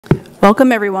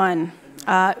Welcome, everyone.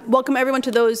 Welcome, everyone,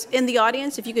 to those in the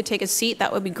audience. If you could take a seat,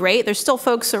 that would be great. There's still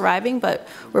folks arriving, but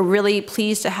we're really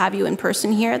pleased to have you in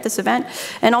person here at this event.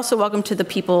 And also welcome to the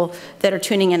people that are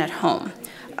tuning in at home.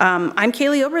 I'm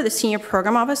Kaylee Ober, the Senior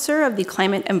Program Officer of the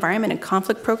Climate, Environment, and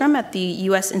Conflict Program at the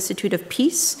U.S. Institute of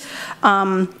Peace.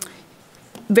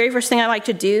 Very first thing I'd like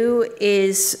to do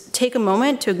is take a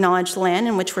moment to acknowledge the land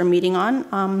in which we're meeting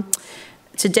on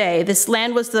today. This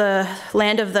land was the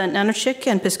land of the Nunashik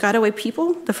and Piscataway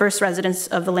people, the first residents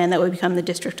of the land that would become the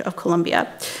District of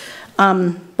Columbia.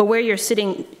 But where you're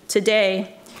sitting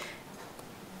today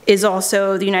is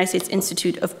also the United States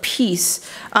Institute of Peace.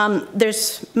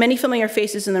 There's many familiar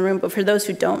faces in the room, but for those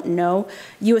who don't know,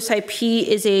 USIP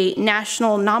is a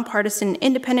national, nonpartisan,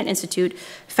 independent institute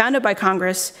founded by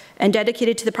Congress and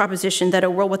dedicated to the proposition that a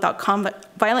world without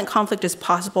violent conflict is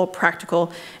possible,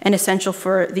 practical, and essential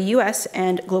for the US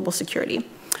and global security.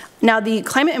 Now, the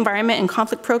Climate, Environment, and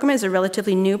Conflict Program is a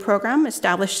relatively new program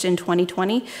established in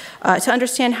 2020 to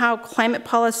understand how climate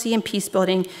policy and peace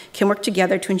building can work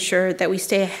together to ensure that we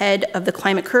stay ahead of the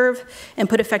climate curve and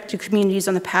put affected communities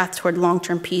on the path toward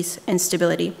long-term peace and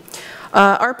stability.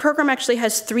 Our program actually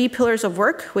has 3 pillars of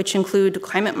work, which include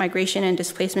climate migration and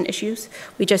displacement issues.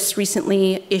 We just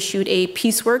recently issued a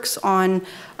PeaceWorks on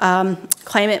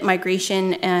climate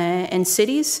migration and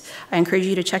cities. I encourage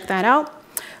you to check that out.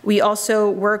 We also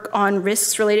work on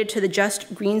risks related to the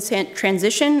just green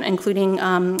transition, including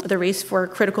the race for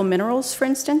critical minerals, for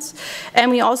instance. And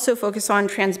we also focus on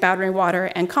transboundary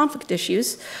water and conflict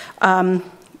issues,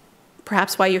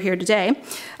 perhaps why you're here today.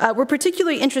 We're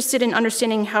particularly interested in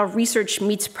understanding how research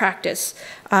meets practice.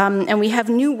 And we have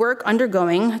new work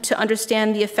undergoing to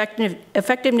understand the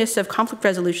effectiveness of conflict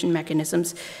resolution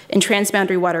mechanisms in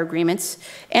transboundary water agreements.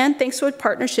 And thanks to a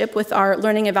partnership with our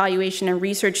learning, evaluation, and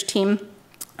research team,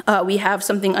 we have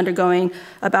something undergoing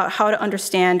about how to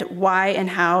understand why and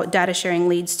how data sharing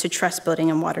leads to trust building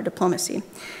and water diplomacy.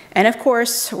 And of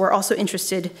course, we're also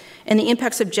interested in the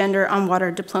impacts of gender on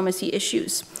water diplomacy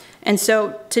issues. And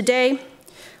so today,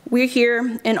 we're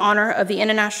here in honor of the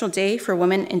International Day for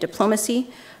Women in Diplomacy,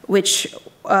 which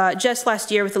just last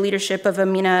year, with the leadership of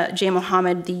Amina J.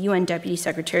 Mohammed, the UN Deputy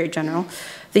Secretary General,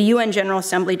 the UN General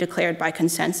Assembly declared by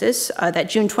consensus that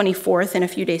June 24th, in a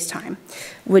few days' time,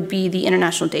 would be the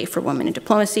International Day for Women in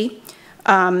Diplomacy.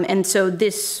 And so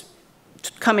this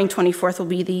coming 24th will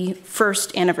be the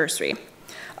first anniversary.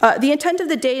 The intent of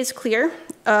the day is clear,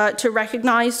 to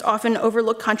recognize often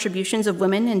overlooked contributions of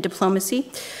women in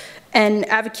diplomacy and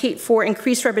advocate for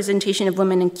increased representation of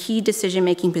women in key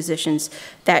decision-making positions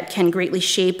that can greatly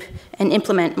shape and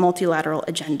implement multilateral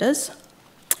agendas.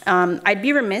 I'd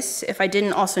be remiss if I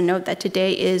didn't also note that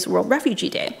today is World Refugee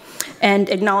Day and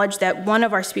acknowledge that one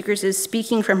of our speakers is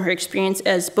speaking from her experience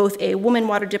as both a woman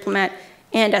water diplomat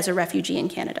and as a refugee in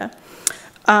Canada.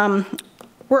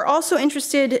 We're also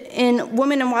interested in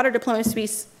women in water diplomacy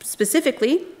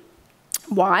specifically.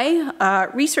 Why?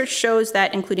 Research shows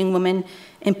that including women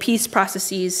in peace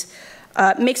processes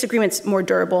makes agreements more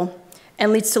durable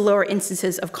and leads to lower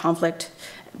instances of conflict.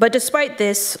 But despite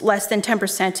this, less than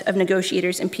 10% of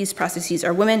negotiators in peace processes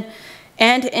are women,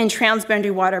 and in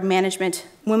transboundary water management,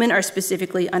 women are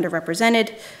specifically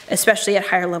underrepresented, especially at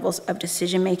higher levels of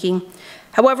decision-making.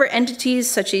 However, entities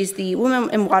such as the Women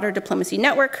in Water Diplomacy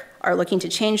Network are looking to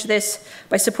change this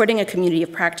by supporting a community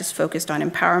of practice focused on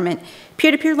empowerment,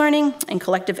 peer-to-peer learning, and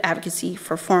collective advocacy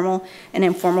for formal and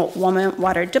informal women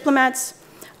water diplomats.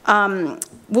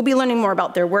 We'll be learning more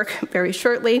about their work very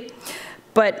shortly,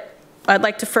 but I'd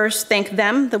like to first thank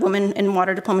them, the Women in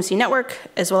Water Diplomacy Network,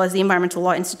 as well as the Environmental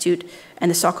Law Institute and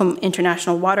the Stockholm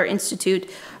International Water Institute,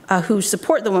 who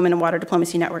support the Women in Water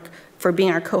Diplomacy Network, for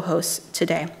being our co-hosts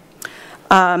today.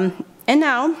 And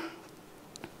now,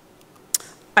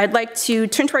 I'd like to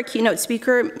turn to our keynote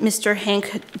speaker, Mr.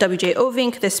 Henk W.J.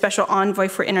 Ovink, the Special Envoy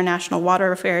for International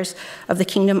Water Affairs of the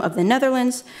Kingdom of the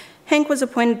Netherlands. Henk was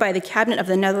appointed by the Cabinet of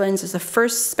the Netherlands as the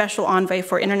first Special Envoy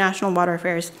for International Water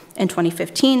Affairs in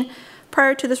 2015.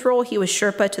 Prior to this role, he was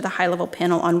Sherpa to the High-Level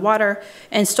Panel on Water,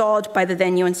 installed by the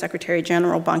then UN Secretary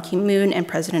General Ban Ki-moon and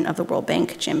President of the World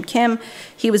Bank, Jim Kim.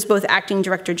 He was both Acting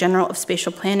Director General of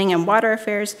Spatial Planning and Water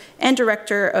Affairs and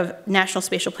Director of National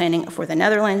Spatial Planning for the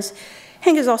Netherlands.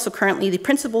 Henk is also currently the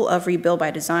principal of Rebuild by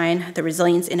Design, the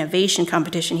resilience innovation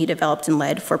competition he developed and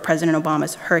led for President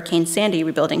Obama's Hurricane Sandy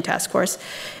Rebuilding Task Force.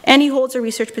 And he holds a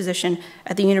research position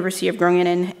at the University of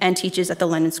Groningen and teaches at the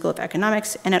London School of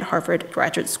Economics and at Harvard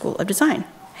Graduate School of Design.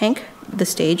 Henk, the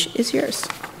stage is yours.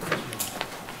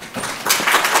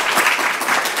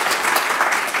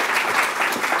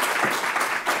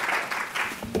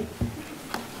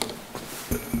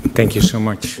 Thank you so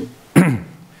much.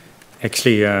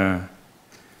 Actually,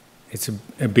 it's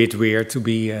a bit weird to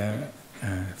be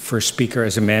first speaker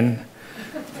as a man.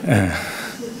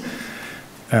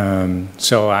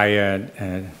 So I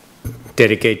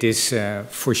dedicate this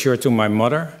for sure to my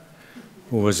mother,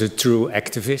 who was a true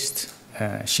activist.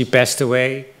 She passed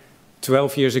away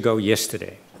 12 years ago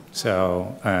yesterday.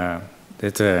 So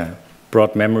that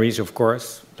brought memories, of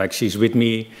course, like she's with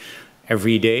me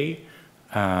every day.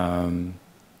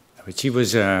 But she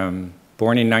was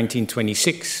born in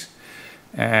 1926,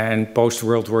 and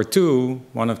post-World War II,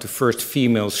 one of the first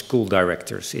female school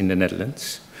directors in the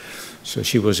Netherlands. So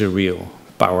she was a real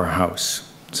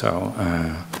powerhouse. So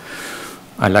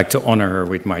I'd like to honor her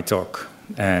with my talk,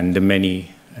 and the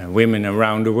many women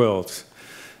around the world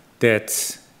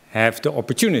that have the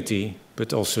opportunity,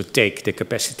 but also take the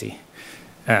capacity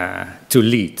to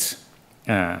lead.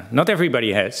 Not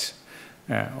everybody has,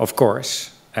 of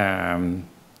course.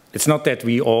 It's not that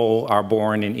we all are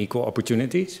born in equal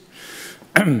opportunities.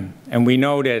 And we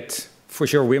know that, for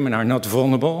sure, women are not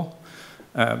vulnerable,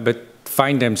 but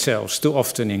find themselves too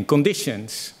often in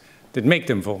conditions that make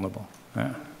them vulnerable.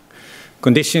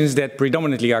 Conditions that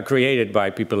predominantly are created by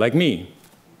people like me,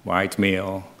 white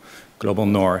male, global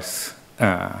north.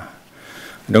 I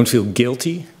don't feel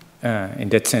guilty in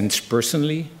that sense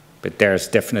personally, but there's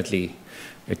definitely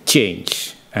a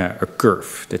change, a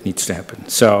curve that needs to happen.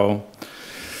 So,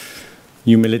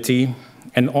 humility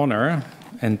and honor,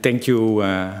 and thank you,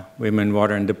 Women,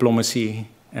 Water and Diplomacy,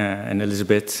 and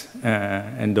Elizabeth,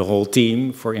 and the whole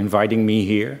team for inviting me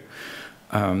here.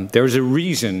 There's a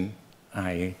reason,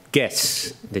 I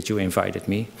guess, that you invited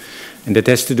me, and that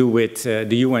has to do with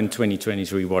the UN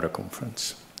 2023 Water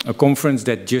Conference, a conference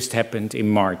that just happened in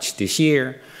March this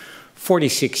year,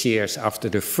 46 years after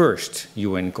the first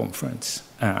UN conference.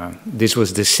 This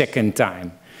was the second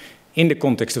time in the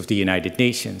context of the United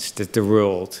Nations that the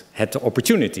world had the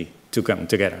opportunity to come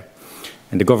together.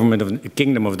 And the government of the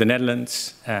Kingdom of the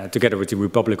Netherlands, together with the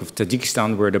Republic of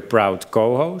Tajikistan, were the proud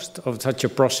co-host of such a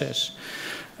process.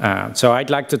 So I'd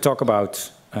like to talk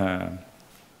about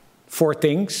 4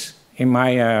 things in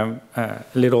my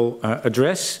little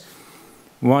address.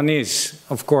 One is,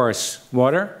 of course,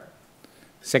 water.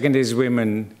 Second is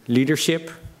women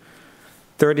leadership.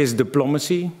 Third is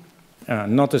diplomacy,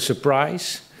 not a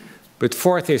surprise. But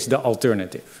fourth is the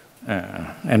alternative.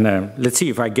 And let's see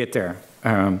if I get there.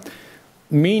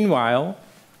 Meanwhile,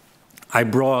 I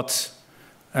brought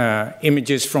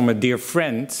images from a dear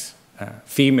friend,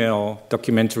 female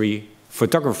documentary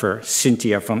photographer,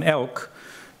 Cynthia van Elk,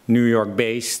 New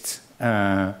York-based,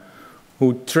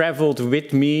 who traveled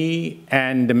with me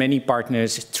and the many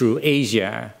partners through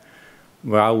Asia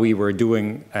while we were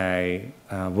doing a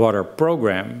water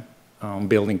program on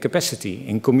building capacity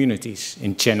in communities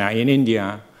in Chennai in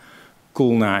India,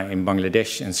 Khulna in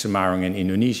Bangladesh, and Semarang in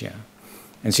Indonesia.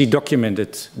 And she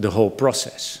documented the whole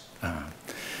process.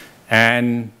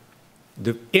 And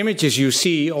the images you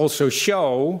see also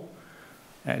show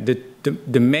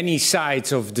the many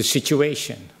sides of the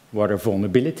situation. Water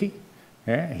vulnerability,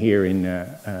 here in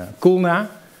Khulna,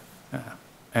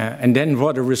 and then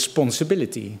water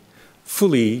responsibility,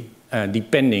 fully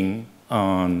depending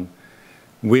on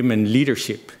women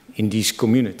leadership in these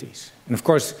communities. And of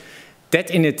course,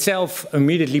 that in itself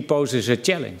immediately poses a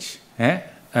challenge,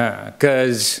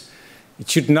 because it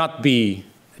should not be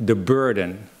the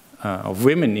burden of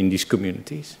women in these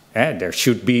communities. There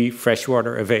should be fresh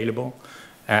water available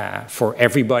for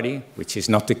everybody, which is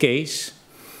not the case.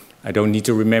 I don't need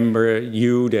to remember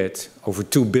you that over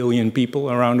 2 billion people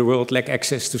around the world lack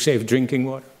access to safe drinking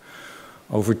water.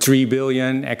 Over 3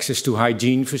 billion access to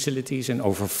hygiene facilities, and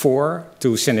over 4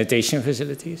 to sanitation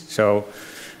facilities. So,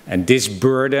 and this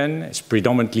burden is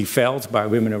predominantly felt by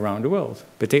women around the world.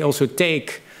 But they also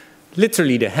take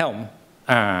literally the helm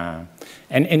and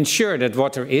ensure that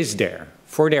water is there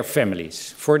for their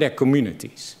families, for their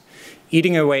communities,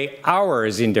 eating away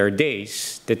hours in their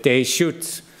days that they should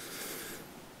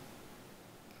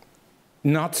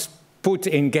not put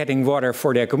in getting water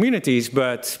for their communities,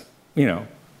 but, you know,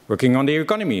 working on their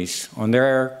economies, on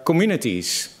their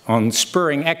communities, on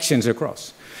spurring actions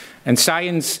across. And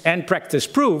science and practice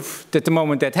prove that the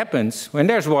moment that happens, when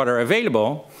there's water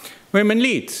available, women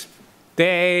lead.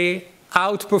 They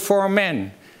outperform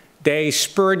men. They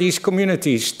spur these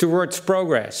communities towards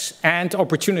progress and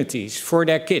opportunities for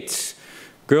their kids.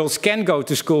 Girls can go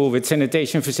to school with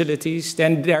sanitation facilities,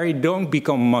 then they don't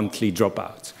become monthly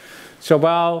dropouts. So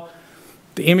while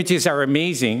the images are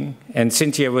amazing, and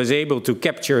Cynthia was able to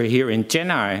capture here in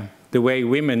Chennai the way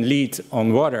women lead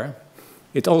on water,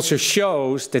 it also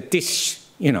shows that this,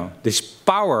 this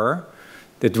power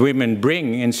that women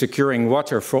bring in securing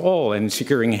water for all and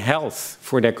securing health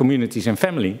for their communities and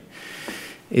family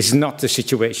is not the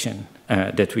situation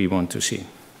that we want to see.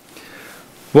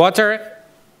 Water,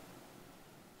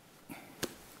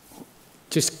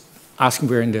 just asking,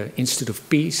 we're in the Institute of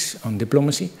Peace on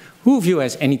Diplomacy. Who of you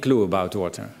has any clue about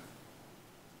water?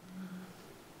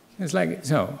 It's like,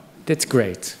 so, that's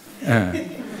great.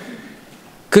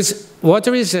 Because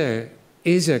water is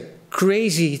a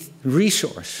crazy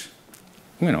resource.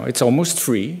 You know, it's almost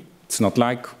free. It's not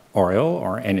like oil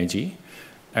or energy.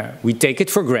 We take it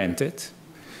for granted.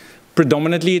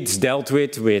 Predominantly, it's dealt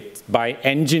with by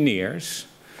engineers,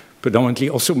 predominantly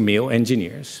also male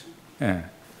engineers.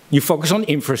 You focus on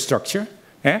infrastructure,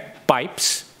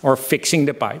 pipes, or fixing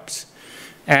the pipes.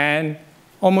 And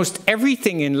almost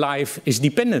everything in life is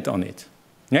dependent on it.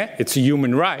 It's a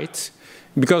human right.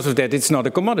 Because of that, it's not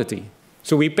a commodity.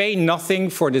 So we pay nothing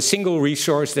for the single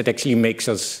resource that actually makes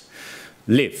us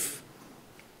live.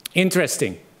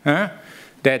 Interesting, huh?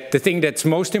 That the thing that's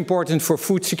most important for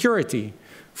food security,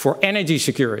 for energy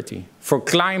security, for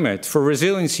climate, for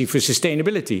resiliency, for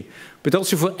sustainability, but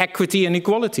also for equity and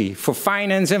equality, for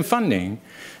finance and funding,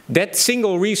 that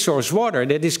single resource, water,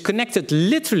 that is connected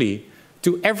literally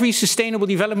to every sustainable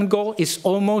development goal is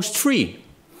almost free.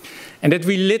 And that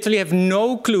we literally have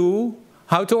no clue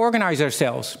how to organize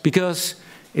ourselves because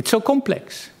it's so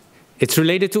complex. It's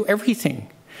related to everything.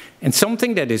 And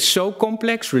something that is so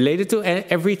complex, related to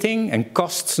everything and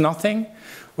costs nothing,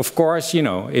 of course, you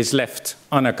know, is left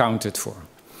unaccounted for.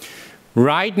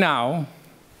 Right now,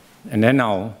 and then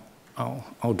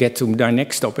I'll get to our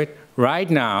next topic. Right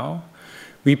now,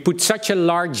 we put such a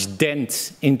large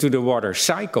dent into the water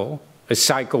cycle, a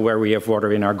cycle where we have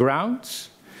water in our grounds,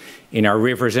 in our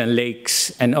rivers and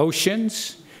lakes and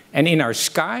oceans, and in our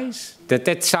skies,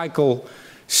 that cycle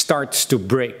starts to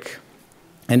break.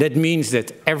 And that means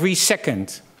that every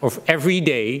second of every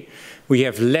day, we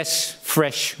have less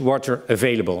fresh water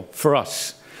available for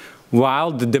us,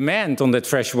 while the demand on that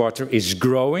fresh water is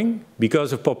growing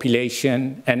because of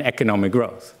population and economic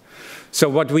growth. So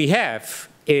what we have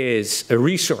is a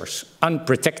resource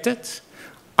unprotected,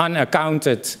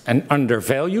 unaccounted, and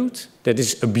undervalued that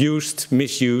is abused,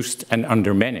 misused, and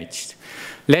undermanaged.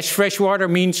 Less fresh water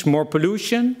means more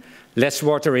pollution, less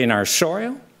water in our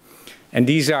soil, and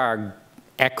these are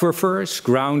aquifers,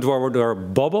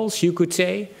 groundwater bubbles, you could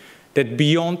say, that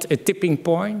beyond a tipping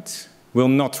point will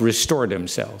not restore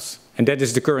themselves. And that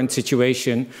is the current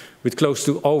situation with close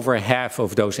to over half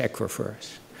of those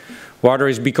aquifers. Water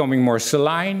is becoming more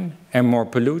saline and more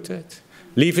polluted,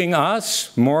 leaving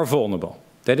us more vulnerable.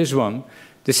 That is one.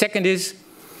 The second is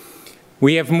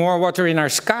we have more water in our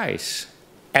skies,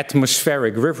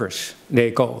 atmospheric rivers,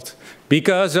 they called,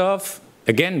 because of,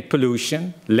 again,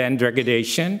 pollution, land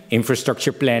degradation,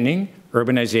 infrastructure planning,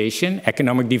 urbanization,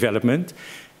 economic development,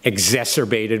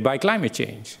 exacerbated by climate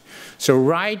change. So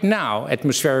right now,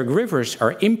 atmospheric rivers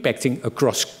are impacting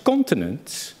across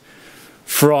continents,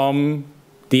 from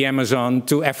the Amazon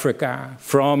to Africa,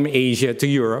 from Asia to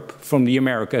Europe, from the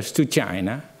Americas to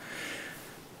China.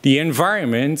 The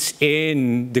environments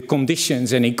in the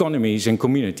conditions and economies and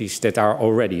communities that are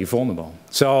already vulnerable.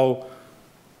 So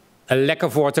a lack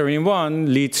of water in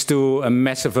one leads to a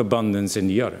massive abundance in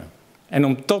the other. And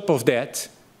on top of that,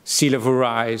 sea level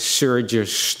rise,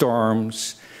 surges,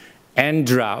 storms, and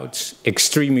droughts,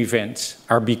 extreme events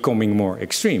are becoming more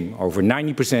extreme. Over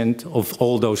 90% of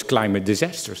all those climate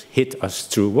disasters hit us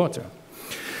through water.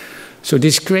 So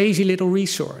this crazy little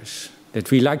resource that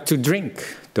we like to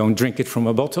drink, don't drink it from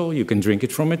a bottle, you can drink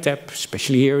it from a tap,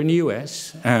 especially here in the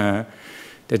US,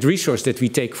 that resource that we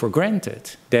take for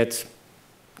granted, that,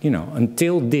 you know,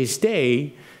 until this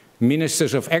day,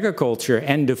 ministers of agriculture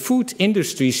and the food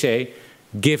industry say,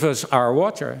 give us our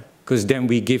water, because then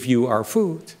we give you our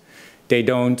food. They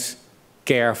don't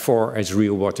care for as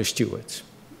real water stewards.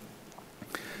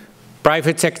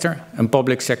 Private sector and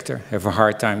public sector have a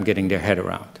hard time getting their head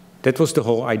around. That was the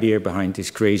whole idea behind this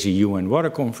crazy UN Water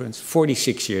Conference,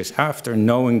 46 years after,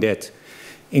 knowing that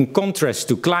in contrast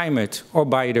to climate or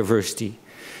biodiversity,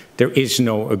 there is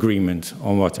no agreement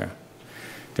on water.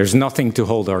 There's nothing to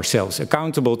hold ourselves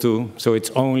accountable to, so it's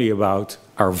only about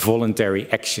our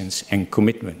voluntary actions and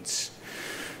commitments.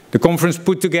 The conference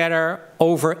put together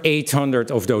over 800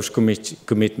 of those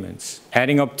commitments,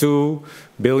 adding up to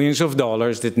billions of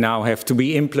dollars that now have to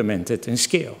be implemented and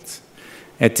scaled.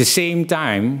 At the same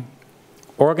time,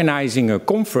 organizing a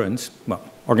conference, well,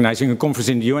 organizing a conference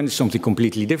in the UN is something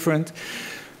completely different.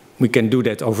 We can do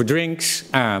that over drinks,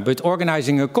 but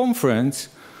organizing a conference,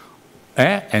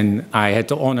 and I had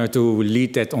the honor to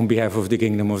lead that on behalf of the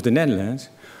Kingdom of the Netherlands,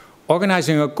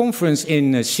 organizing a conference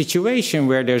in a situation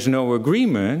where there's no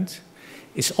agreement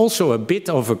is also a bit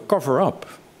of a cover-up.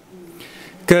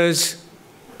 Because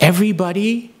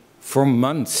everybody, for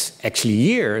months, actually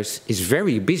years, is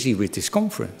very busy with this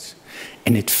conference.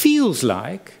 And it feels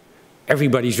like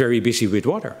everybody's very busy with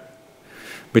water.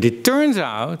 But it turns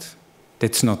out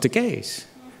that's not the case.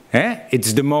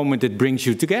 It's the moment that brings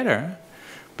you together.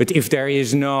 But if there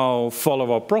is no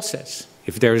follow-up process,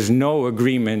 if there is no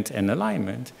agreement and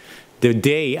alignment, the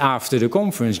day after the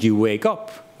conference you wake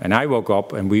up, and I woke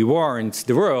up and we warned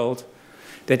the world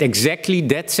that exactly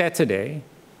that Saturday,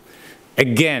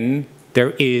 again,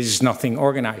 there is nothing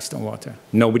organized on water.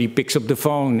 Nobody picks up the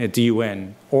phone at the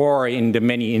UN or in the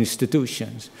many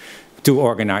institutions to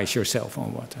organize yourself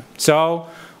on water. So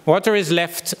water is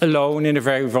left alone in a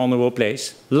very vulnerable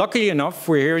place. Luckily enough,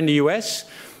 we're here in the US,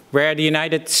 where the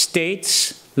United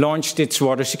States launched its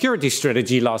water security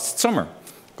strategy last summer,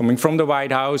 coming from the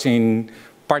White House in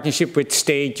partnership with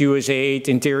state, USAID,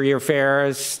 Interior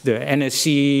Affairs, the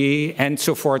NSC, and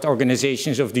so forth,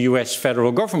 organizations of the US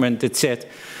federal government that said,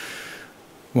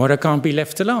 water can't be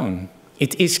left alone.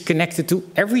 It is connected to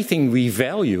everything we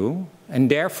value, and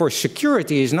therefore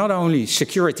security is not only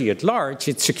security at large,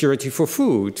 it's security for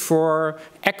food, for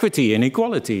equity and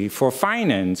equality, for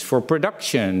finance, for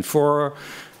production, for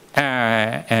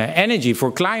energy,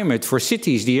 for climate, for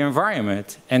cities, the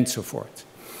environment, and so forth.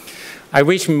 I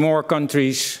wish more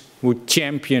countries would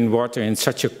champion water in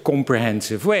such a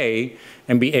comprehensive way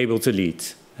and be able to lead.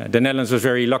 The Netherlands was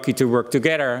very lucky to work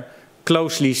together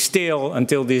closely still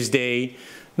until this day,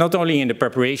 not only in the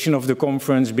preparation of the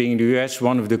conference, being the US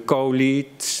one of the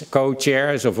co-leads,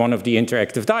 co-chairs of one of the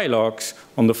interactive dialogues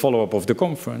on the follow-up of the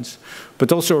conference,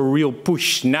 but also a real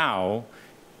push now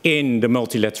in the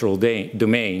multilateral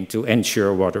domain to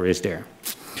ensure water is there.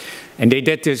 And they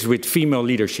did this with female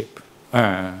leadership,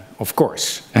 of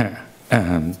course.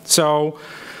 So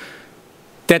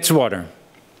that's water.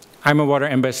 I'm a water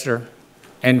ambassador,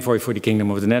 envoy for the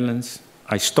Kingdom of the Netherlands.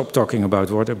 I stopped talking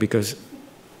about water because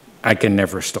I can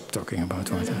never stop talking about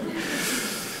water.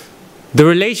 The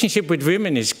relationship with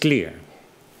women is clear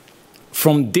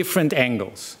from different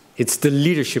angles. It's the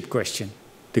leadership question,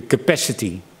 the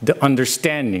capacity, the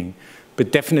understanding,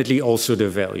 but definitely also the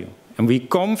value. And we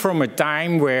come from a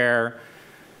time where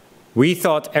we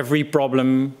thought every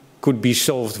problem could be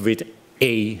solved with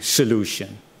a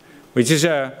solution, which is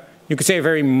you could say, a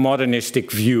very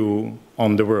modernistic view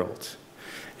on the world.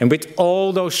 And with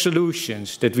all those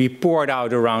solutions that we poured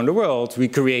out around the world, we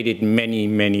created many,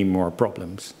 many more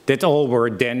problems that all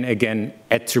were then again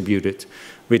attributed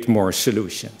with more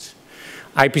solutions.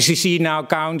 IPCC now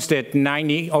counts that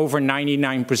over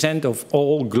 99% of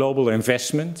all global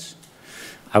investments,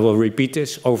 I will repeat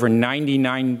this, over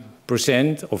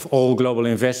 99% of all global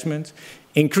investment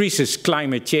increases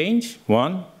climate change,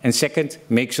 one, and second,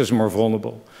 makes us more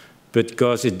vulnerable,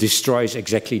 because it destroys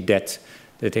exactly that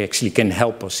actually can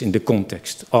help us in the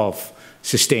context of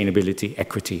sustainability,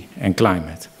 equity, and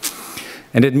climate.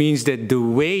 And it means that the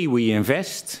way we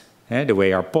invest, the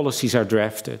way our policies are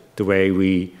drafted, the way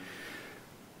we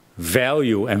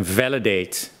value and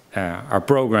validate our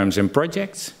programs and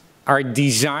projects are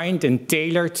designed and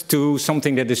tailored to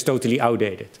something that is totally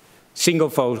outdated.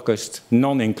 Single-focused,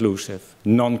 non-inclusive,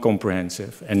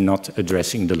 non-comprehensive, and not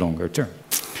addressing the longer term.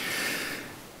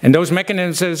 And those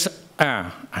mechanisms,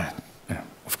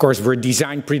 of course, were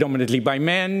designed predominantly by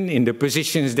men in the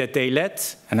positions that they led,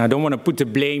 and I don't want to put the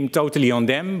blame totally on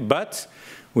them, but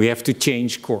we have to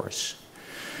change course.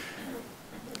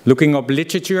 Looking up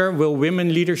literature, will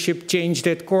women leadership change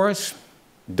that course?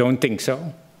 Don't think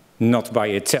so, not by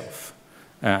itself,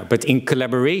 but in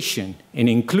collaboration, in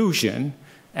inclusion,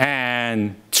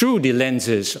 and through the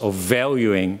lenses of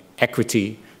valuing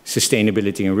equity,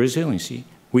 sustainability, and resiliency,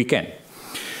 we can.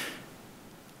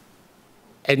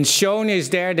 And shown is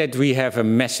there that we have a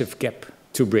massive gap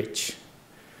to bridge.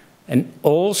 And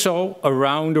also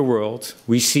around the world,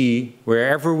 we see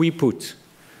wherever we put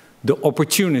the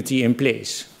opportunity in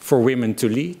place for women to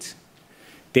lead,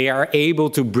 they are able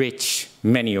to bridge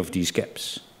many of these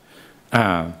gaps.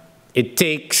 It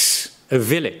takes a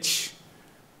village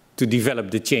to develop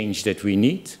the change that we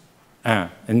need,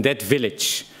 and that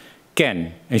village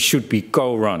can and should be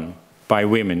co-run by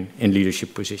women in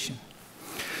leadership positions.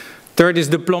 Third is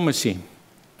diplomacy,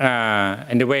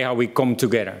 and the way how we come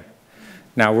together.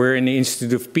 Now, we're in the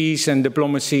Institute of Peace and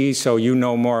Diplomacy, so you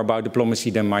know more about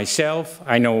diplomacy than myself.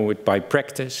 I know it by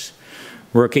practice,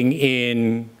 working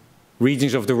in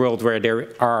regions of the world where there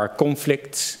are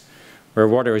conflicts, where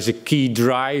water is a key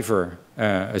driver,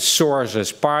 a source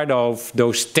as part of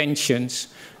those tensions,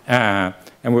 and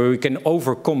where we can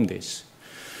overcome this.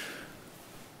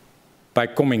 by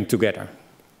coming together.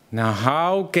 Now,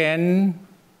 how can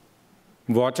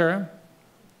water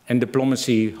and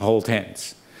diplomacy hold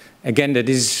hands? Again, that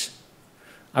is,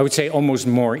 I would say, almost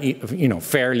more,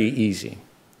 fairly easy.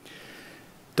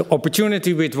 The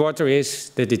opportunity with water is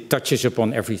that it touches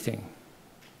upon everything.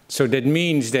 So that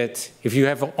means that if you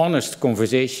have an honest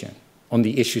conversation on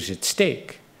the issues at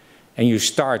stake, and you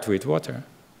start with water,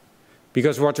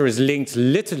 because water is linked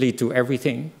literally to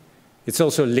everything, it's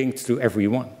also linked to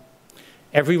everyone.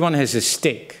 Everyone has a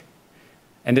stake.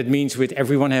 And that means with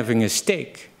everyone having a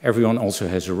stake, everyone also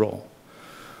has a role.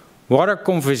 Water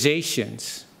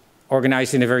conversations,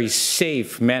 organized in a very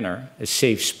safe manner, a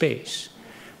safe space,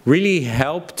 really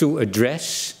help to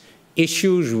address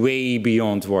issues way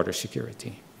beyond water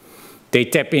security. They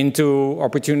tap into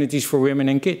opportunities for women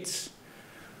and kids,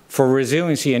 for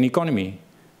resiliency and economy,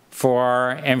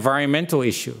 for environmental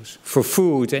issues, for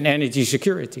food and energy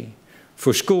security,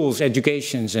 for schools,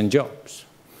 educations, and jobs.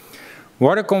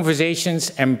 Water conversations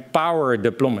empower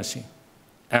diplomacy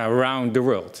around the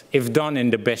world, if done in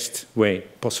the best way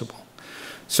possible.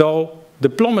 So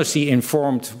diplomacy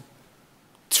informed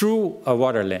through a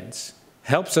water lens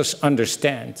helps us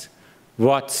understand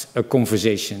what a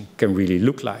conversation can really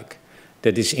look like,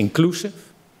 that is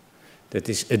inclusive, that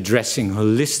is addressing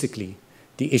holistically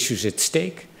the issues at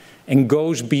stake, and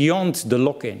goes beyond the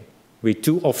lock-in we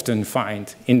too often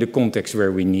find in the context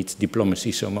where we need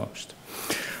diplomacy so most.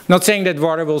 Not saying that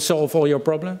water will solve all your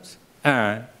problems.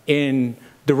 In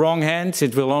the wrong hands,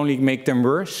 it will only make them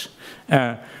worse.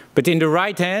 But in the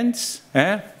right hands,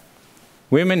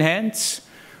 women's hands,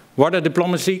 water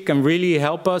diplomacy can really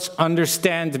help us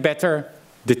understand better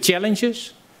the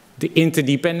challenges, the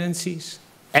interdependencies,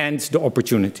 and the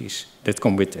opportunities that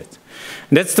come with it.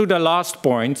 And that's to the last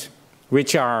point,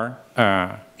 which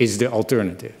is the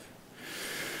alternative.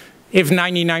 If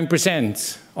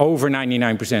 99%, over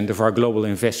 99% of our global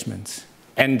investments,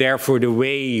 and therefore the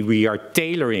way we are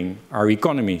tailoring our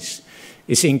economies,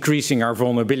 is increasing our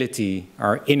vulnerability,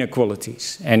 our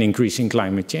inequalities, and increasing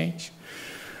climate change,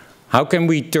 how can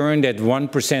we turn that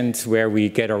 1% where we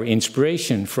get our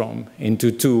inspiration from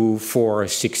into 2, 4,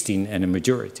 16, and a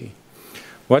majority?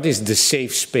 What is the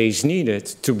safe space needed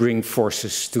to bring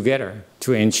forces together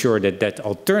to ensure that that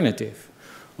alternative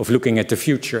of looking at the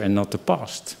future and not the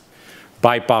past,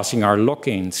 bypassing our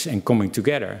lock-ins and coming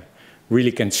together,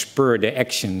 really can spur the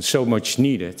action so much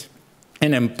needed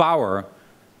and empower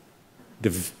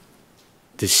the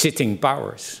sitting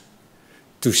powers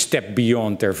to step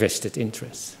beyond their vested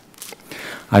interests?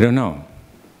 I don't know.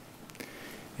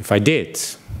 If I did,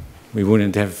 we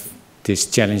wouldn't have this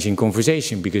challenging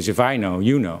conversation, because if I know,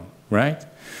 you know, right?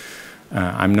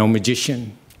 I'm no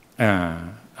magician.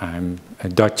 I'm a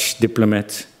Dutch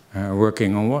diplomat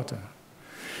working on water.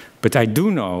 But I do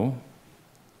know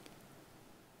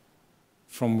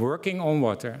from working on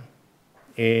water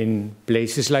in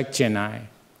places like Chennai,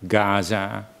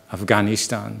 Gaza,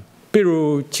 Afghanistan,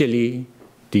 Peru, Chile,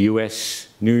 the US,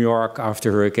 New York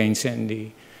after Hurricane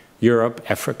Sandy, Europe,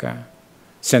 Africa,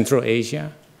 Central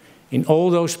Asia, in all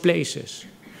those places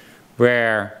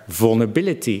where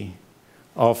vulnerability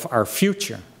of our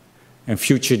future and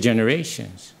future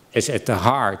generations is at the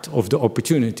heart of the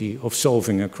opportunity of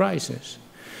solving a crisis,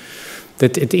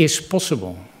 that it is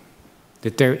possible,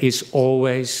 that there is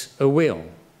always a will,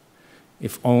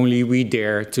 if only we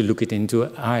dare to look it into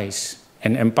eyes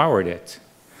and empower that.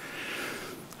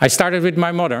 I started with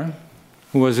my mother,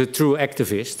 who was a true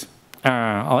activist.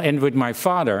 I'll end with my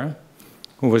father,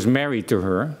 who was married to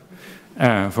her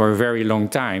for a very long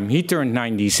time. He turned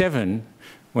 97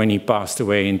 when he passed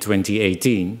away in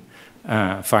 2018,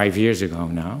 5 years ago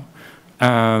now.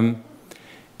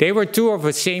 They were two of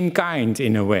the same kind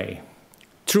in a way,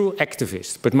 true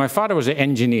activists. But my father was an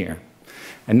engineer,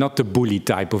 and not the bully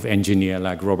type of engineer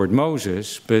like Robert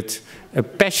Moses, but a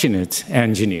passionate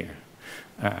engineer.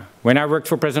 When I worked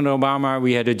for President Obama,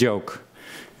 we had a joke.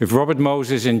 If Robert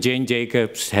Moses and Jane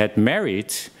Jacobs had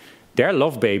married, their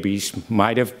love babies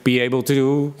might have been able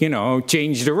to,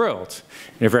 change the world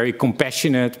in a very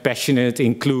compassionate, passionate,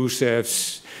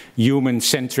 inclusive,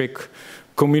 human-centric,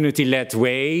 community-led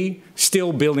way,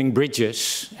 still building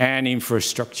bridges and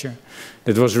infrastructure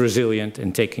that was resilient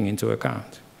and taking into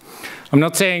account. I'm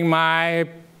not saying my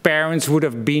parents would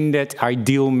have been that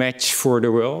ideal match for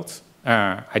the world.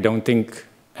 I don't think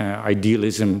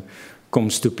idealism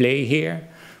comes to play here.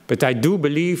 But I do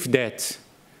believe that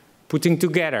putting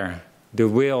together the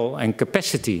will and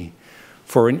capacity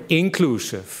for an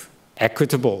inclusive,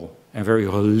 equitable, and very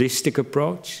holistic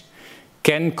approach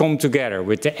can come together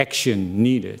with the action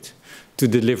needed to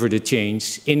deliver the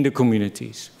change in the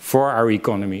communities, for our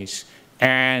economies,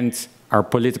 and our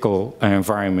political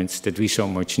environments that we so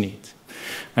much need.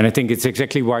 And I think it's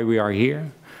exactly why we are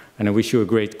here. And I wish you a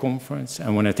great conference. I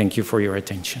want to thank you for your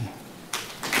attention.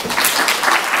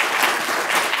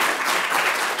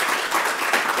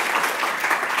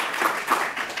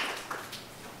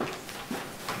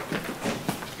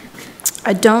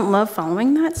 I don't love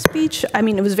following that speech. I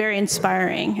mean, it was very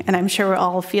inspiring, and I'm sure we're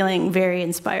all feeling very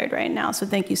inspired right now. So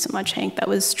thank you so much, Hank. That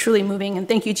was truly moving, and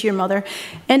thank you to your mother,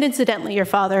 and incidentally, your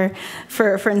father,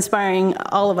 for inspiring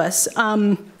all of us.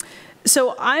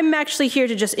 So I'm actually here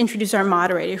to just introduce our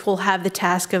moderator, who will have the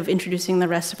task of introducing the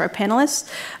rest of our panelists.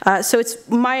 So it's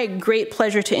my great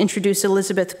pleasure to introduce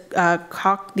Elizabeth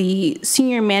Koch, the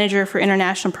Senior Manager for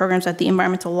International Programs at the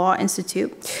Environmental Law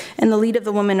Institute, and the lead of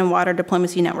the Women in Water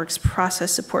Diplomacy Network's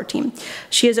process support team.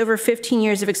 She has over 15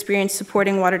 years of experience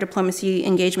supporting water diplomacy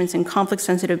engagements in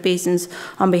conflict-sensitive basins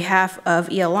on behalf of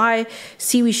ELI,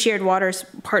 Seaweed Shared Waters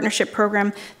Partnership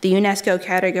Program, the UNESCO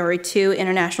Category 2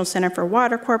 International Center for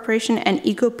Water Cooperation, and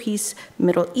EcoPeace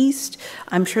Middle East.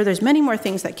 I'm sure there's many more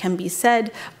things that can be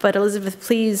said, but Elizabeth,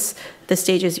 please, the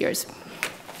stage is yours.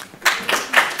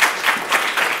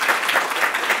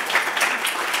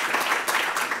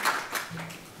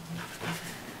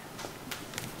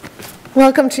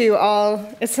 Welcome to you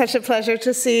all. It's such a pleasure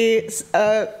to see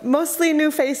mostly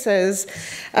new faces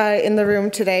in the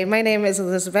room today. My name is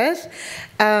Elizabeth.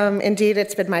 Indeed,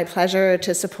 it's been my pleasure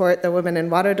to support the Women in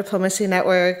Water Diplomacy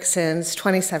Network since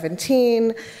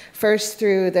 2017, first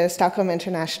through the Stockholm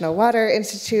International Water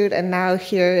Institute, and now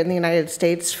here in the United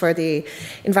States for the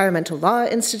Environmental Law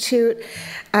Institute.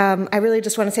 I really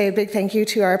just want to say a big thank you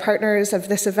to our partners of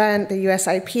this event, the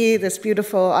USIP, this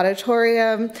beautiful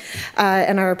auditorium,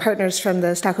 and our partners from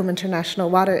the Stockholm International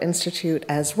Water Institute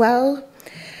as well.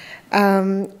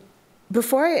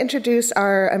 Before I introduce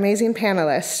our amazing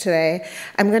panelists today,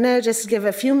 I'm going to just give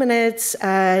a few minutes,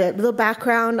 a little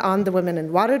background on the Women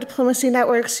in Water Diplomacy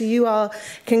Network so you all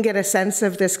can get a sense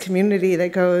of this community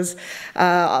that goes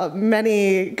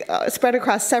spread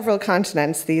across several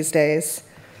continents these days.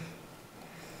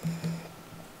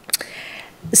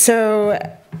 So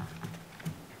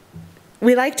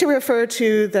we like to refer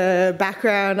to the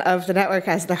background of the network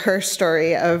as the her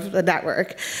story of the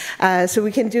network. So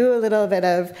we can do a little bit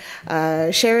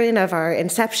of sharing of our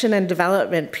inception and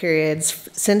development periods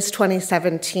since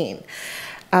 2017.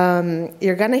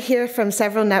 You're going to hear from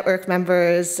several network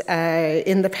members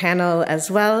in the panel as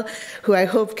well, who I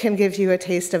hope can give you a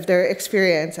taste of their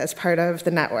experience as part of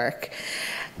the network.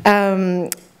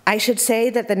 I should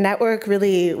say that the network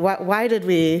really, why did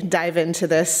we dive into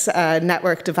this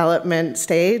network development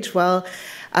stage? Well,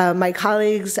 my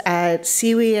colleagues at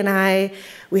SEWI and I,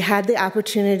 we had the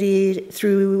opportunity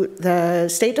through the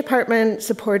State Department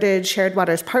supported Shared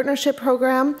Waters Partnership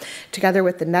Program, together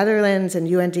with the Netherlands and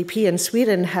UNDP in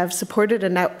Sweden, have supported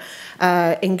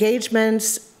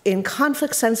engagements in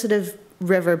conflict-sensitive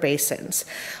river basins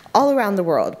all around the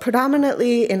world,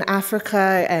 predominantly in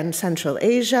Africa and Central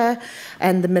Asia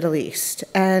and the Middle East.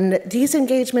 And these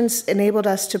engagements enabled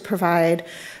us to provide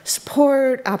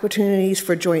support, opportunities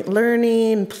for joint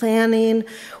learning, planning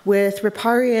with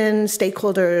riparian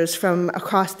stakeholders from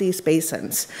across these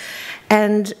basins.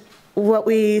 And what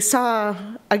we saw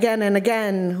again and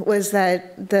again was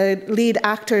that the lead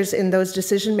actors in those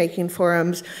decision-making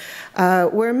forums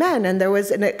were men, and there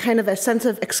was kind of a sense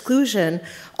of exclusion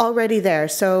already there.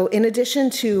 So in addition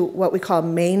to what we call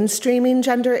mainstreaming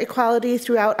gender equality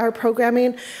throughout our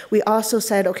programming, we also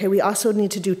said, okay, we also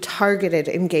need to do targeted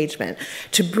engagement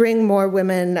to bring more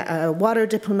women water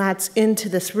diplomats into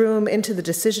this room, into the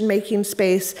decision-making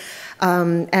space,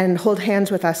 and hold hands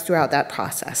with us throughout that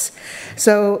process.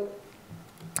 So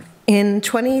in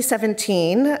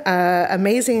 2017, an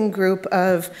amazing group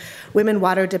of women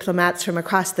water diplomats from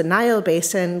across the Nile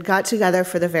Basin got together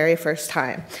for the very first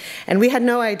time. And we had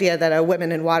no idea that a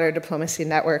Women in Water Diplomacy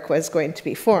Network was going to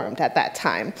be formed at that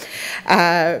time.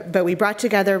 But we brought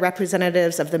together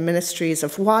representatives of the Ministries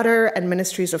of Water and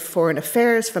Ministries of Foreign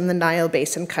Affairs from the Nile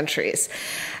Basin countries.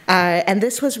 And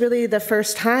this was really the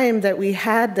first time that we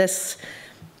had this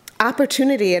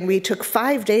opportunity, and we took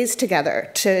 5 days together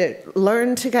to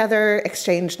learn together,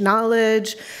 exchange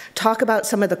knowledge, talk about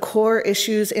some of the core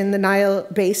issues in the Nile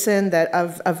Basin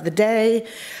of the day,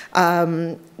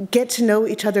 get to know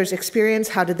each other's experience,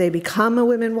 how did they become a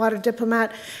women water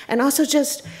diplomat, and also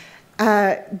just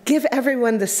give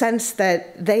everyone the sense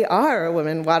that they are a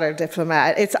women water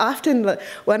diplomat. It's often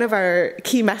one of our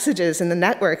key messages in the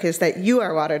network is that you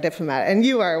are a water diplomat, and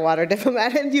you are a water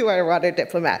diplomat, and you are a water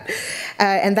diplomat.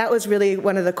 And that was really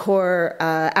one of the core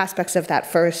aspects of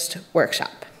that first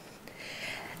workshop.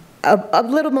 A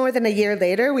little more than a year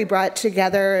later, we brought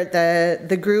together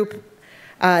the group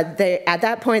At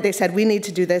that point, they said, we need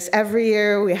to do this every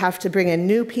year. We have to bring in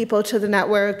new people to the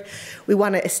network. We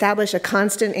want to establish a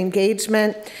constant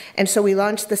engagement. And so we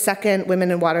launched the second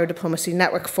Women in Water Diplomacy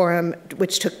Network Forum,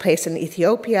 which took place in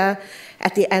Ethiopia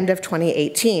at the end of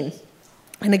 2018.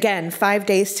 And again, 5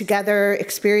 days together,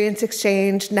 experience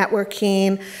exchange,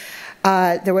 networking.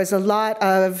 There was a lot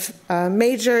of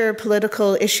major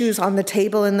political issues on the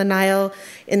table in the Nile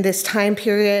in this time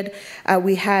period.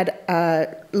 We had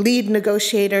lead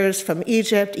negotiators from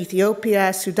Egypt,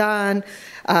 Ethiopia, Sudan,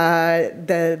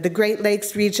 the Great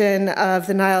Lakes region of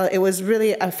the Nile. It was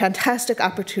really a fantastic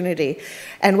opportunity.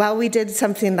 And while we did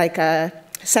something like a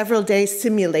several-day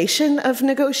simulation of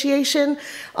negotiation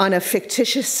on a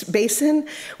fictitious basin,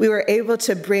 we were able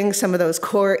to bring some of those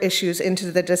core issues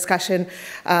into the discussion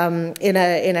in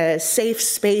a safe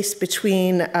space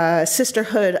between a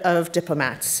sisterhood of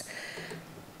diplomats.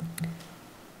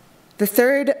 The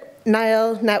third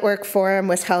Nile Network Forum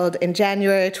was held in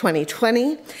January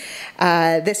 2020.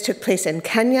 This took place in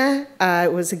Kenya.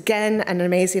 It was, again, an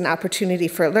amazing opportunity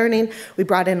for learning. We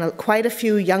brought in quite a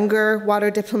few younger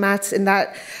water diplomats in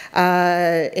that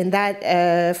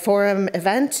forum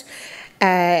event.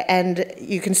 And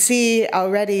you can see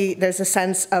already there's a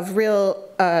sense of real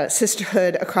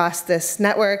sisterhood across this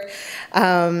network,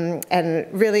 and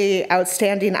really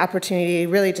outstanding opportunity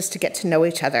really just to get to know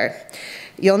each other.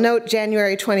 You'll note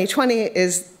January 2020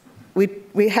 is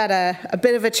we had a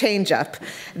bit of a change up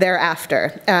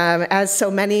thereafter. As so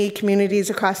many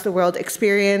communities across the world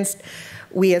experienced,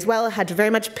 we as well had to very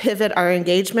much pivot our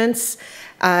engagements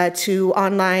to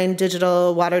online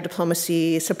digital water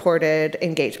diplomacy supported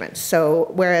engagements.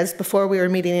 So whereas before we were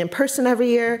meeting in person every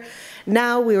year,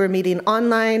 now we were meeting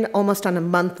online almost on a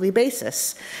monthly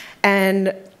basis.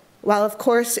 And while, of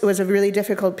course, it was a really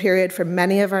difficult period for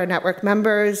many of our network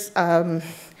members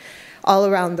all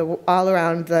around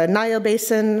the Nile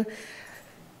Basin,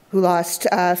 who lost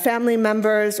family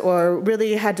members or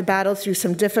really had to battle through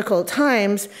some difficult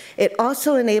times, it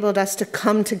also enabled us to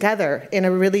come together in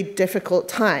a really difficult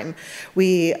time.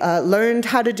 We learned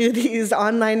how to do these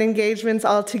online engagements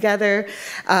all together,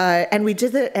 and we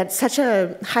did it at such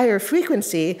a higher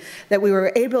frequency that we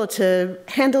were able to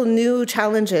handle new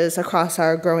challenges across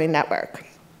our growing network.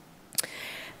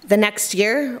 The next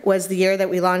year was the year that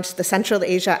we launched the Central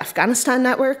Asia Afghanistan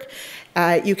Network.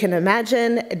 You can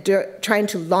imagine trying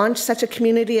to launch such a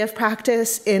community of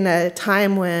practice in a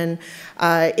time when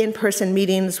in-person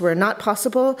meetings were not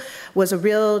possible was a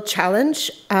real challenge,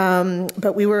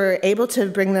 but we were able to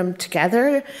bring them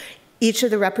together. Each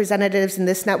of the representatives in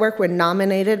this network were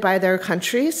nominated by their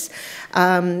countries,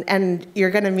 and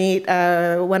you're going to meet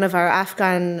one of our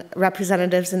Afghan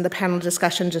representatives in the panel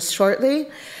discussion just shortly.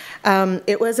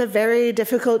 It was a very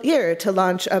difficult year to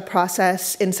launch a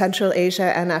process in Central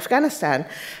Asia and Afghanistan,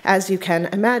 as you can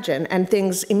imagine, and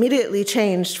things immediately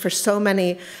changed for so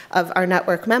many of our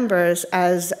network members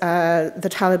as the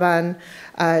Taliban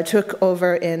took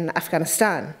over in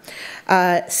Afghanistan.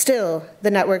 Still,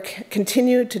 the network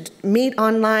continued to meet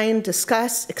online,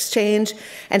 discuss, exchange,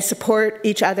 and support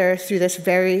each other through this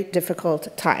very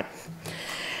difficult time.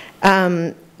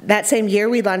 That same year,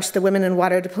 we launched the Women in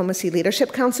Water Diplomacy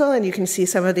Leadership Council, and you can see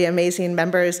some of the amazing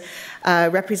members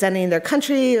representing their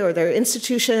country or their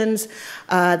institutions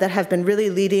that have been really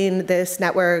leading this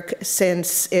network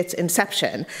since its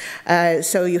inception.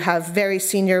 So you have very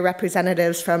senior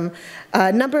representatives from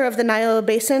a number of the Nile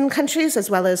Basin countries,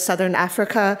 as well as Southern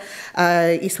Africa,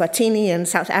 Eswatini, and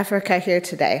South Africa here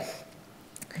today.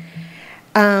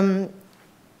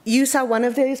 You saw one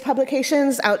of these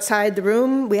publications outside the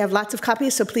room. We have lots of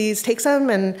copies, so please take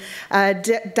some and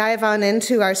dive on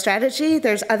into our strategy.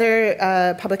 There's other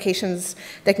publications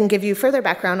that can give you further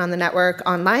background on the network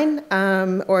online,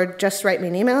 or just write me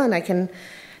an email and I can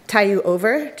tie you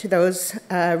over to those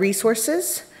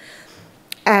resources.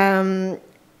 In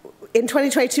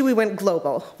 2022, we went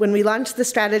global. When we launched the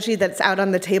strategy that's out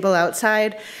on the table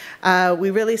outside, we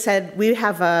really said we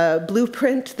have a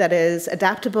blueprint that is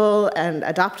adaptable and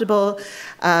adoptable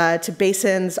to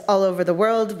basins all over the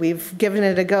world. We've given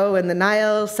it a go in the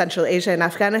Nile, Central Asia and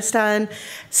Afghanistan,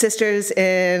 sisters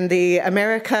in the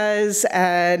Americas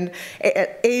and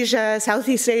Asia,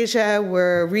 Southeast Asia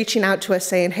were reaching out to us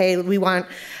saying, hey, we want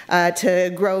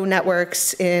to grow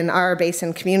networks in our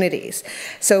basin communities.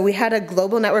 So we had a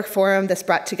global network forum that's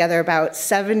brought together about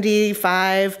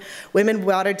 75 women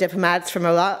water diplomats from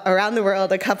around the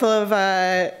world, a couple of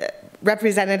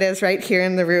representatives right here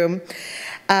in the room.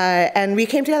 And we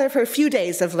came together for a few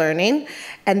days of learning,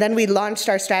 and then we launched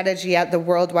our strategy at the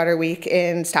World Water Week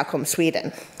in Stockholm,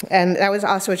 Sweden. And that was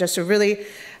also just a really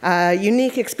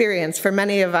unique experience for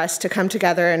many of us to come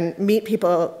together and meet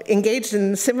people engaged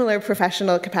in similar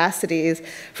professional capacities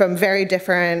from very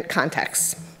different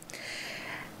contexts.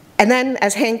 And then,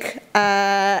 as Hank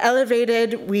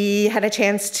elevated, we had a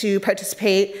chance to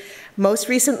participate most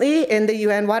recently in the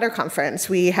UN Water Conference.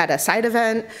 We had a side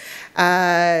event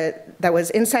that was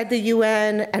inside the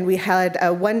UN, and we had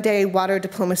a one-day water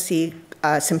diplomacy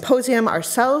symposium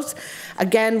ourselves.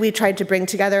 Again, we tried to bring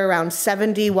together around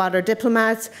 70 water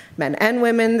diplomats, men and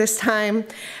women this time,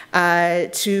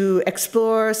 to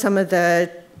explore some of the,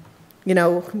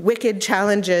 wicked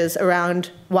challenges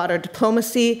around water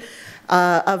diplomacy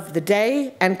of the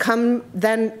day, and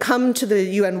then come to the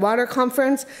UN Water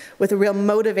Conference with a real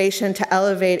motivation to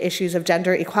elevate issues of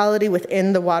gender equality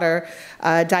within the water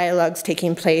dialogues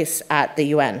taking place at the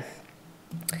UN.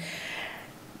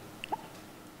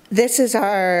 This is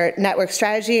our network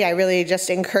strategy. I really just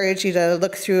encourage you to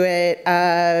look through it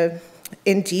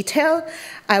in detail.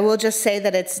 I will just say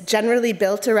that it's generally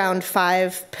built around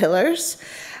 5 pillars.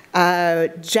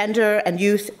 Gender and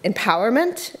youth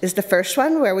empowerment is the first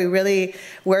one, where we really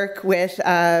work with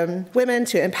women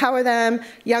to empower them,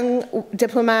 young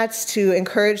diplomats to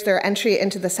encourage their entry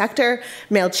into the sector,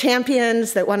 male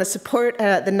champions that want to support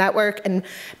the network and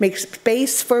make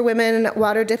space for women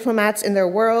water diplomats in their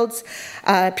worlds.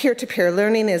 Peer-to-peer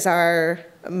learning is our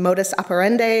modus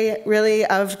operandi, really,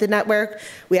 of the network.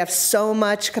 We have so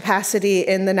much capacity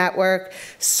in the network,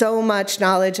 so much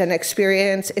knowledge and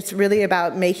experience. It's really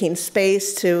about making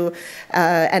space to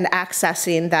and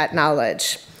accessing that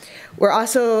knowledge. We're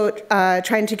also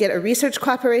trying to get a research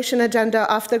cooperation agenda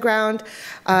off the ground.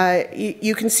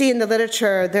 You can see in the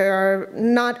literature there are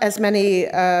not as many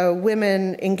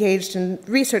women engaged in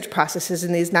research processes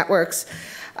in these networks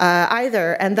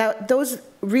either, and those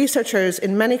researchers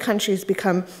in many countries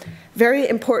become very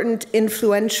important,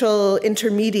 influential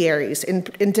intermediaries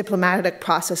in diplomatic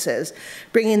processes,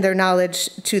 bringing their knowledge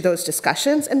to those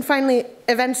discussions. And finally,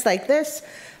 events like this,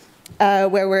 where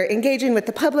we're engaging with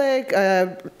the public,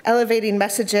 elevating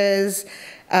messages,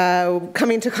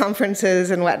 coming to conferences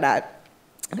and whatnot.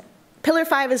 Pillar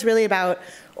 5 is really about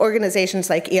organizations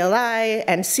like ELI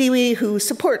and CIWI who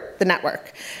support the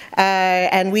network.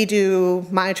 And we do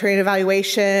monitoring and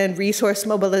evaluation, resource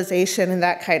mobilization, and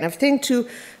that kind of thing to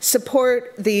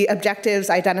support the objectives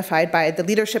identified by the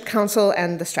Leadership Council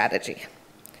and the strategy.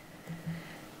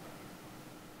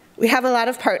 We have a lot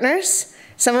of partners.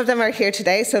 Some of them are here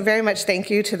today, so very much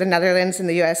thank you to the Netherlands and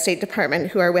the US State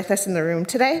Department who are with us in the room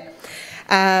today.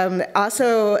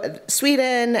 Also,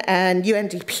 Sweden and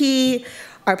UNDP.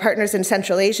 Our partners in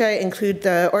Central Asia include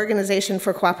the Organization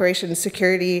for Cooperation and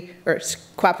Security, or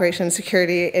Cooperation and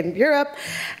Security in Europe,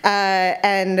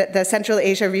 and the Central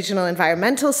Asia Regional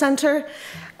Environmental Center,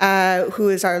 who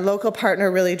is our local partner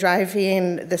really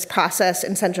driving this process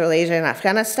in Central Asia and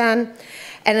Afghanistan,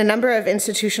 and a number of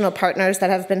institutional partners that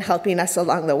have been helping us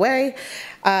along the way.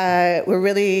 We're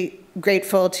really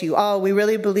grateful to you all. We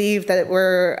really believe that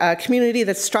we're a community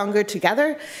that's stronger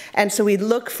together, and so we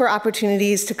look for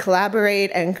opportunities to collaborate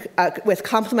and with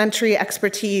complementary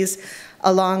expertise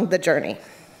along the journey.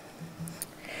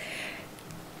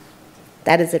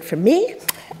 That is it from me.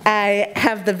 I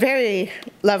have the very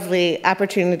lovely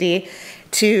opportunity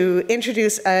to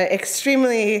introduce a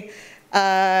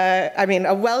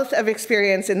wealth of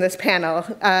experience in this panel.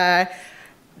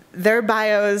 Their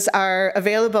bios are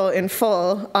available in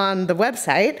full on the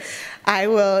website. I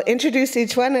will introduce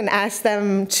each one and ask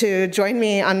them to join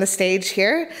me on the stage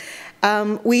here.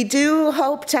 We do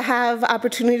hope to have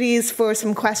opportunities for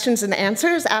some questions and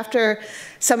answers after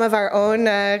some of our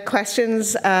own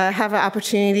questions have an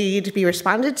opportunity to be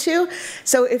responded to.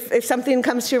 So if something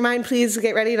comes to your mind, please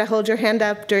get ready to hold your hand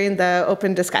up during the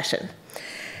open discussion.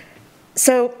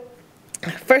 So,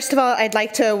 first of all, I'd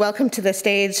like to welcome to the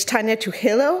stage Tanya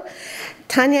Trujillo.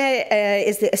 Tanya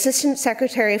is the Assistant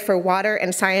Secretary for Water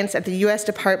and Science at the U.S.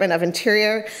 Department of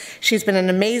Interior. She's been an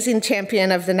amazing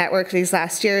champion of the network these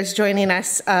last years, joining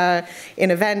us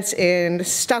in events in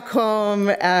Stockholm,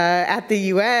 at the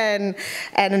UN,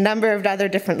 and a number of other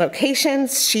different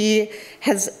locations. She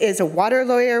is a water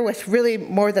lawyer with really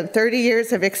more than 30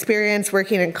 years of experience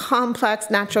working in complex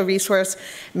natural resource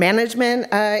management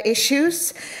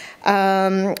issues.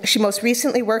 She most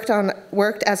recently worked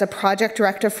as a project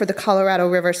director for the Colorado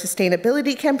River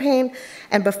Sustainability Campaign,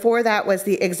 and before that was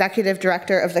the executive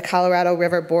director of the Colorado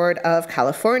River Board of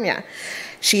California.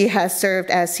 She has served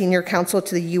as senior counsel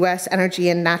to the U.S. Energy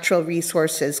and Natural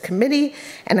Resources Committee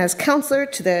and as counselor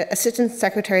to the Assistant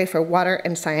Secretary for Water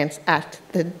and Science at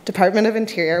the Department of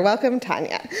Interior. Welcome,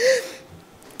 Tanya.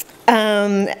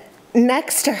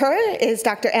 Next to her is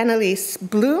Dr. Annalise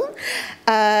Bloom.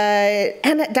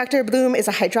 Dr. Bloom is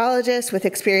a hydrologist with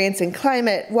experience in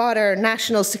climate, water,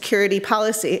 national security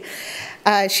policy.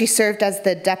 She served as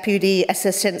the Deputy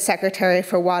Assistant Secretary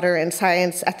for Water and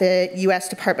Science at the U.S.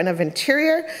 Department of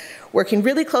Interior, working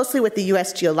really closely with the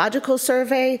U.S. Geological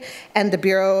Survey and the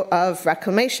Bureau of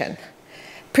Reclamation.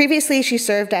 Previously, she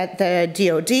served at the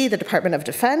DoD, the Department of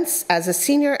Defense, as a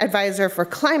senior advisor for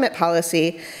climate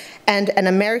policy and an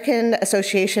American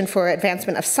Association for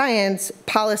Advancement of Science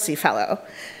Policy Fellow,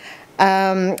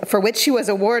 for which she was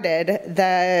awarded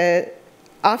the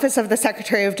Office of the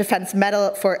Secretary of Defense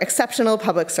Medal for Exceptional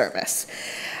Public Service.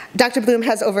 Dr. Bloom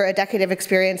has over a decade of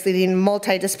experience leading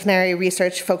multidisciplinary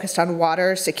research focused on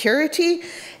water security,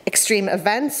 extreme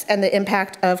events, and the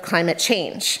impact of climate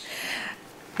change.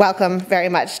 Welcome very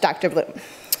much, Dr. Bloom.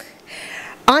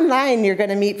 Online, you're going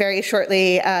to meet very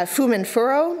shortly Fuman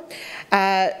Furo.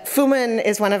 Fuman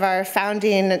is one of our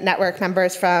founding network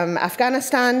members from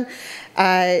Afghanistan.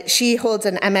 She holds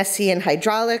an MSc in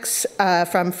hydraulics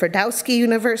from Ferdowsi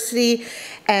University,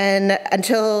 and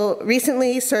until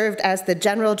recently served as the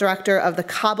general director of the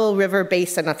Kabul River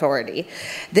Basin Authority.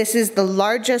 This is the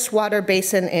largest water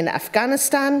basin in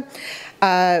Afghanistan.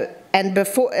 And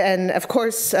of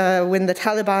course, when the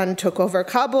Taliban took over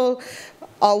Kabul,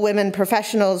 all women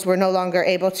professionals were no longer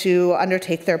able to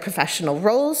undertake their professional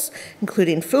roles,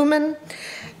 including Fuman.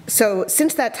 So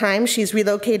since that time, she's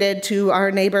relocated to our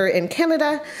neighbor in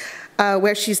Canada,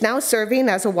 where she's now serving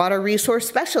as a water resource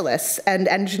specialist and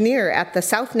engineer at the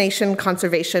South Nation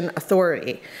Conservation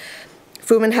Authority.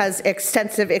 Fuman has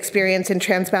extensive experience in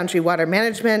transboundary water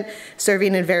management,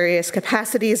 serving in various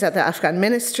capacities at the Afghan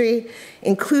ministry,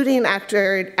 including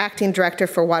acting director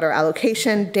for water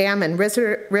allocation, dam and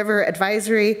river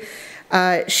advisory.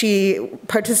 She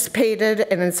participated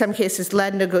and in some cases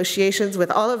led negotiations with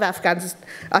all of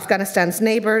Afghanistan's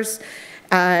neighbors,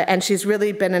 and she's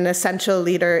really been an essential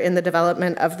leader in the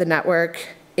development of the network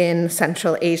in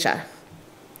Central Asia.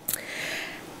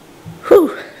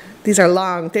 Whew. These are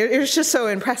long. It's just so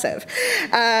impressive.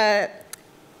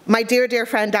 My dear, dear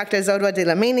friend, Dr. Zodwa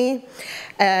Dlamini,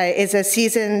 is a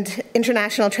seasoned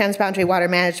international transboundary water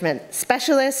management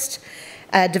specialist,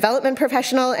 development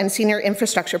professional, and senior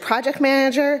infrastructure project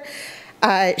manager.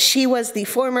 She was the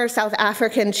former South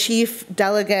African chief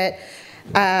delegate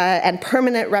and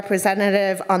permanent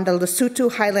representative on the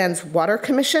Lesotho Highlands Water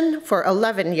Commission for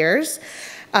 11 years.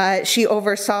 She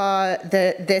oversaw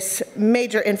this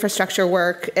major infrastructure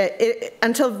work.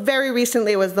 Until very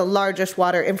recently, it was the largest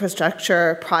water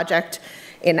infrastructure project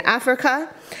in Africa.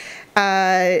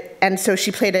 And so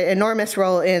she played an enormous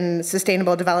role in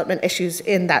sustainable development issues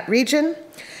in that region.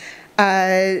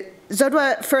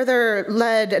 Zodwa further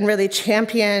led and really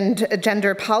championed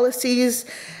gender policies,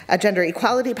 gender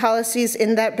equality policies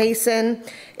in that basin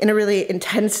in a really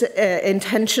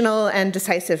intentional and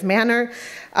decisive manner,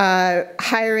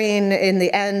 hiring in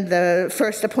the end the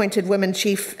first appointed women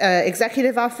chief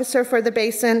executive officer for the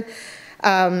basin.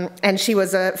 And she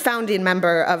was a founding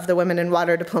member of the Women in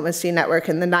Water Diplomacy Network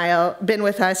in the Nile, been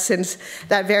with us since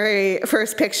that very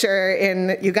first picture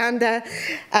in Uganda,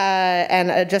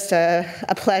 and just a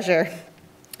pleasure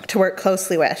to work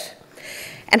closely with.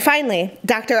 And finally,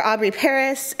 Dr. Aubrey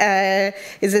Paris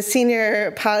is a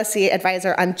senior policy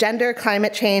advisor on gender,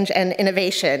 climate change, and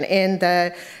innovation in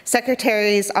the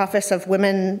Secretary's Office of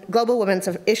Global Women's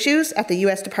Issues at the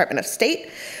U.S. Department of State,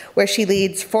 where she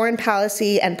leads foreign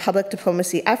policy and public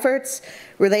diplomacy efforts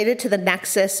related to the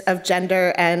nexus of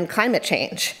gender and climate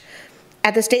change.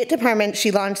 At the State Department, she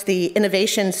launched the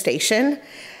Innovation Station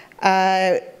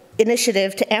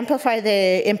initiative to amplify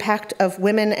the impact of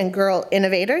women and girl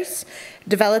innovators,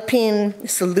 developing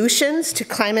solutions to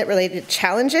climate-related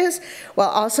challenges, while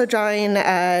also drawing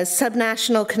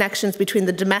subnational connections between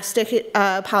the domestic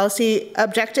policy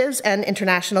objectives and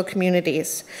international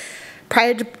communities.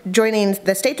 Prior to joining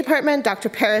the State Department, Dr.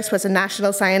 Paris was a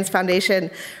National Science Foundation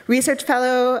Research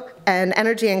Fellow and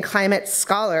Energy and Climate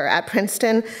Scholar at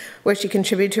Princeton, where she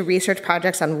contributed to research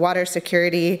projects on water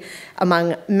security,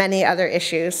 among many other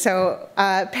issues. So,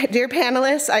 dear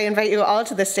panelists, I invite you all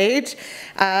to the stage.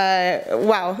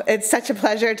 Wow, it's such a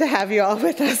pleasure to have you all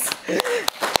with us.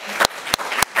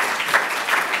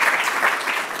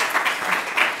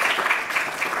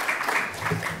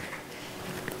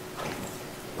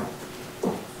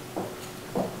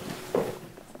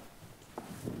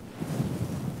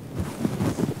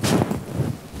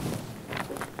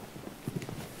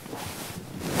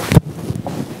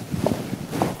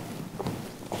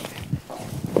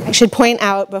 should point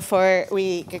out before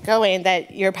we get going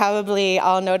that you're probably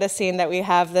all noticing that we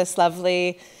have this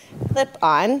lovely clip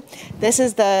on. This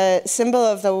is the symbol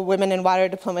of the Women in Water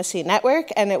Diplomacy Network,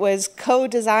 and it was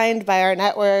co-designed by our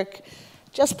network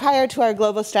just prior to our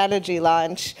global strategy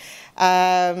launch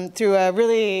through a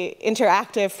really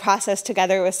interactive process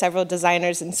together with several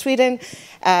designers in Sweden.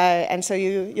 And so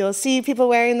you'll see people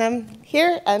wearing them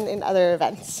here and in other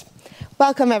events.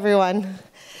 Welcome, everyone.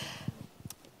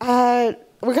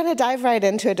 We're going to dive right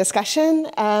into a discussion.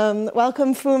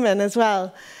 Welcome, Fumin, as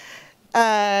well.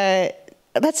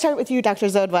 Let's start with you, Dr.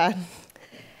 Zodwa.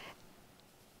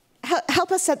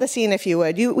 Help us set the scene, if you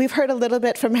would. We've heard a little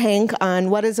bit from Hank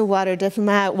on what is a water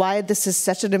diplomat, why this is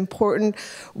such an important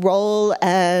role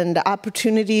and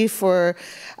opportunity for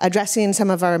addressing some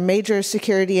of our major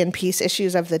security and peace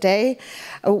issues of the day.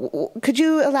 Could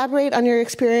you elaborate on your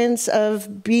experience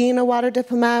of being a water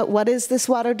diplomat? What is this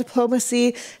water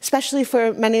diplomacy, especially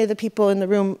for many of the people in the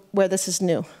room where this is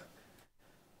new?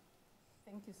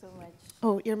 Thank you so much.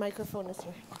 Oh, your microphone is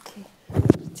here. Okay.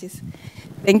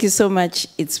 Thank you so much.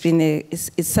 It's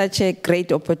such a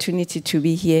great opportunity to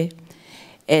be here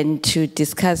and to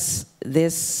discuss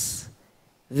this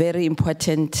very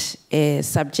important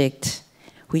subject,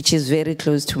 which is very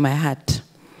close to my heart.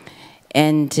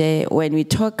 And when we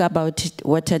talk about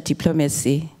water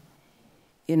diplomacy,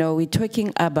 we're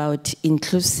talking about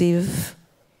inclusive,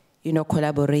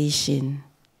 collaboration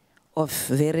of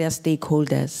various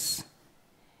stakeholders.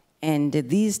 And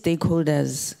these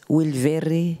stakeholders will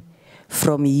vary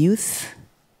from youth,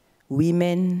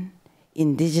 women,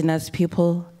 indigenous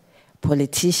people,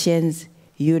 politicians,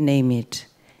 you name it.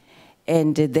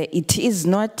 And it is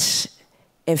not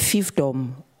a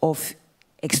fiefdom of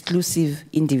exclusive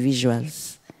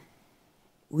individuals,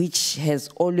 which has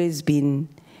always been,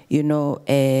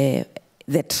 the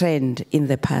trend in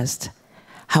the past.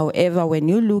 However, when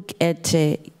you look at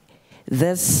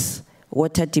this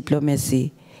water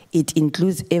diplomacy, it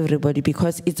includes everybody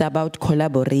because it's about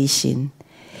collaboration.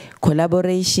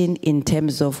 Collaboration in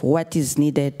terms of what is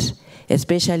needed,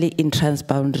 especially in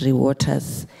transboundary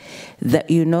waters.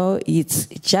 It's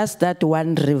just that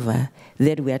one river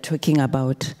that we are talking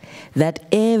about that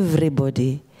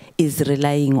everybody is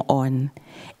relying on.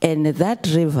 And that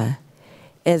river,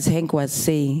 as Hank was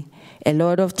saying, a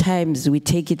lot of times we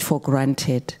take it for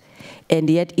granted. And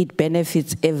yet it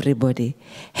benefits everybody.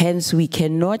 Hence, we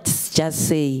cannot just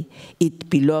say it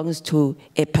belongs to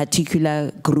a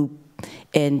particular group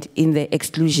and in the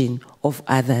exclusion of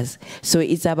others. So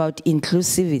it's about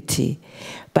inclusivity.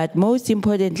 But most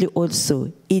importantly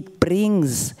also, it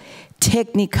brings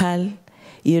technical,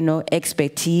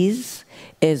 expertise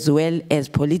as well as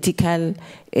political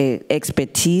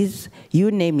expertise,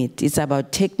 you name it. It's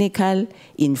about technical,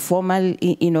 informal,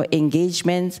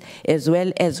 engagements as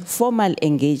well as formal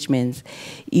engagements.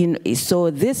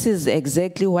 So this is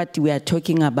exactly what we are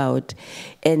talking about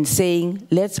and saying,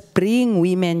 let's bring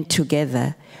women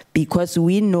together because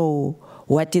we know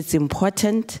what is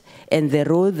important and the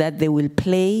role that they will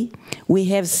play. We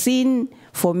have seen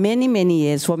for many, many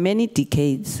years, for many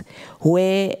decades,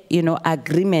 where,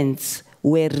 agreements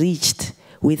were reached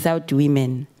without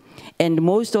women. And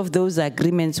most of those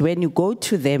agreements, when you go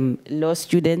to them, law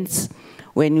students,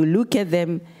 when you look at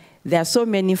them, there are so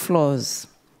many flaws.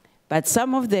 But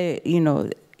some of the,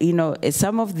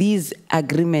 some of these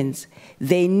agreements,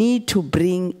 they need to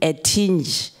bring a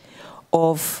tinge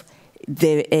of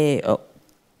the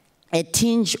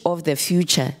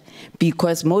future,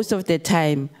 because most of the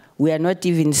time we are not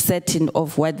even certain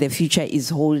of what the future is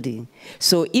holding.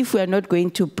 So if we are not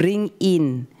going to bring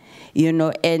in,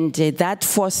 and that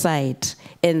foresight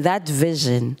and that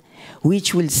vision,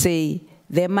 which will say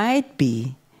there might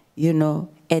be,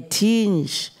 a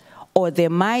tinge, or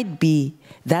there might be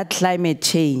that climate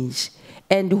change,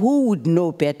 and who would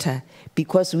know better?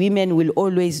 Because women will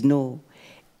always know.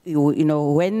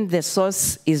 When the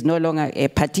source is no longer, a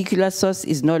particular source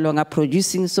is no longer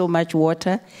producing so much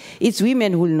water, it's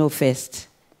women who will know first,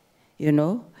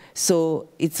 So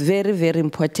it's very, very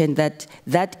important that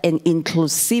an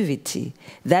inclusivity,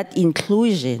 that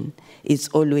inclusion is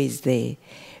always there.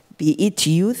 Be it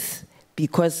youth,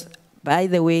 because, by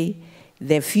the way,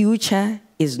 the future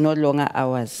is no longer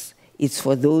ours. It's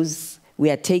for those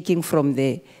we are taking from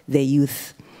the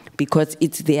youth, because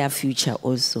it's their future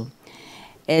also.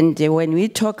 And when we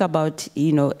talk about,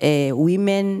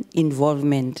 women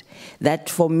involvement, that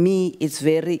for me is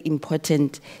very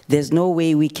important. There's no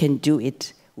way we can do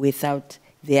it without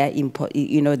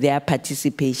their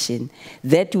participation.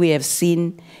 That we have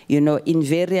seen, in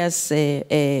various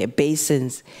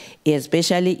basins,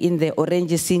 especially in the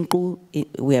Orange Sinku,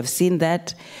 we have seen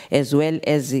that, as well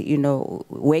as,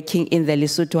 working in the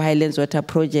Lesotho Highlands Water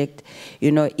Project,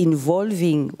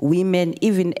 involving women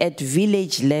even at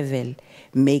village level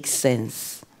makes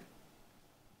sense.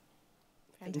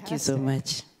 Fantastic. Thank you so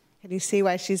much. Can you see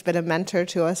why she's been a mentor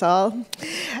to us all?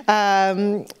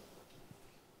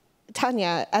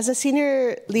 Tanya, as a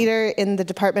senior leader in the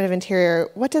Department of Interior,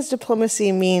 what does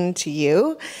diplomacy mean to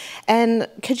you? And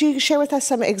could you share with us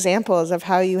some examples of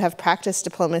how you have practiced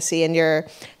diplomacy in your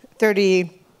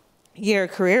 30-year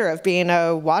career of being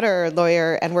a water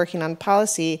lawyer and working on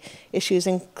policy issues,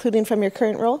 including from your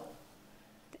current role?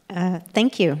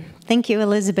 Thank you. Thank you,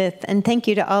 Elizabeth, and thank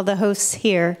you to all the hosts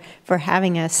here for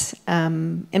having us.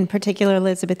 In particular,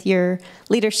 Elizabeth, your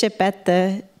leadership at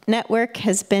the network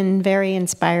has been very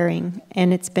inspiring,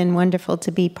 and it's been wonderful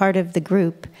to be part of the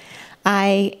group.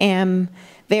 I am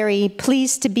very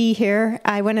pleased to be here.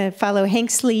 I want to follow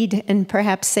Hank's lead and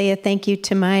perhaps say a thank you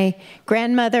to my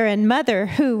grandmother and mother,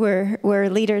 who were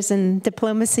leaders in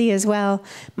diplomacy as well.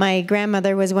 My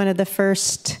grandmother was one of the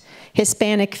first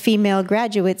Hispanic female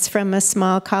graduates from a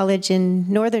small college in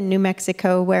northern New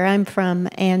Mexico, where I'm from,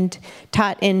 and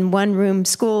taught in one-room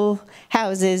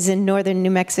schoolhouses in northern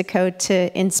New Mexico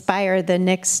to inspire the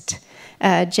next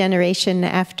generation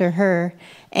after her.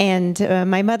 And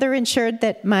my mother ensured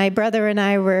that my brother and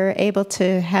I were able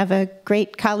to have a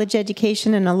great college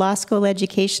education and a law school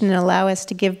education and allow us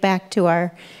to give back to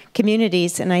our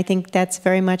communities. And I think that's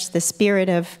very much the spirit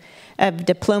of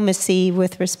diplomacy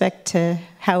with respect to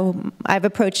how I've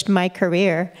approached my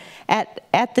career.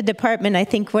 At the department, I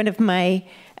think one of my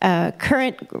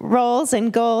current roles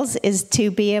and goals is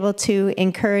to be able to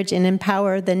encourage and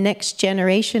empower the next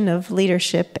generation of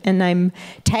leadership. And I'm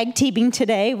tag teaming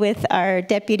today with our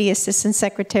Deputy Assistant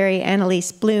Secretary,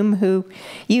 Annalise Bloom, who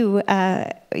you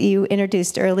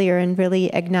introduced earlier and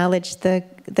really acknowledged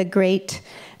the great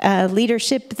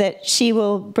leadership that she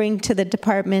will bring to the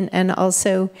department, and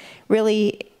also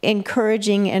really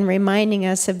encouraging and reminding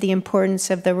us of the importance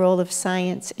of the role of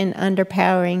science in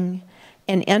underpowering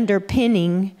and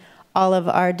underpinning all of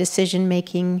our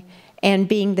decision-making and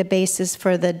being the basis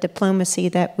for the diplomacy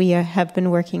that we have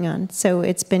been working on. So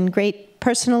it's been great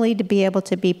personally to be able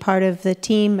to be part of the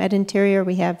team at Interior.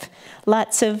 We have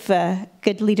lots of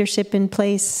good leadership in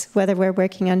place, whether we're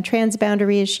working on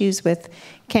transboundary issues with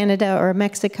Canada or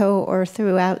Mexico or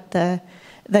throughout the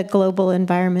global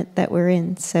environment that we're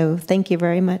in. So thank you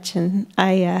very much. And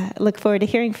I look forward to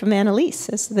hearing from Annalise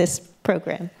as this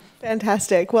program.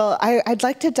 Fantastic. Well, I'd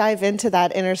like to dive into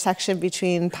that intersection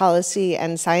between policy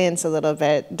and science a little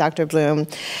bit, Dr. Bloom.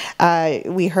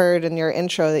 We heard in your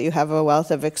intro that you have a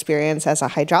wealth of experience as a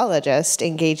hydrologist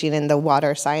engaging in the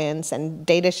water science and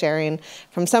data sharing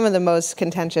from some of the most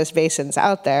contentious basins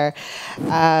out there.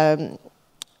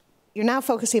 You're now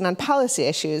focusing on policy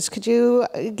issues. Could you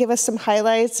give us some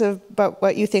highlights about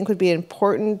what you think would be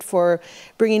important for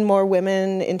bringing more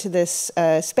women into this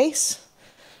space?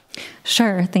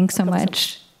 Sure. Thanks so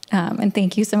much. And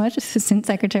thank you so much, Assistant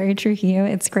Secretary Trujillo.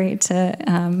 It's great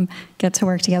to get to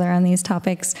work together on these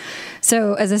topics.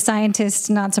 So as a scientist,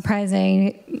 not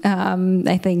surprising,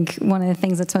 I think one of the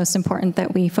things that's most important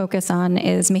that we focus on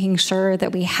is making sure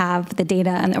that we have the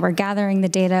data and that we're gathering the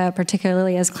data,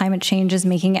 particularly as climate change is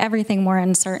making everything more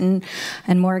uncertain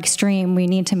and more extreme. We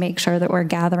need to make sure that we're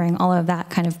gathering all of that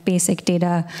kind of basic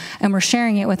data and we're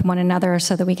sharing it with one another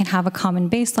so that we can have a common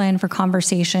baseline for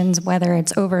conversations, whether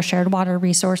it's over shared water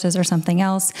resources or something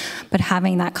else, but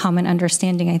having that common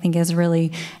understanding, I think, is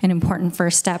really an important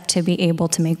first step to be able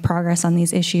to make progress on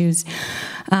these issues,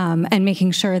 and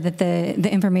making sure that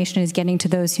the information is getting to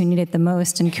those who need it the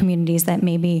most in communities that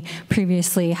maybe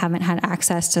previously haven't had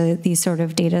access to these sort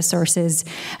of data sources.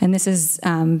 And this has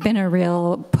been a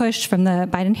real push from the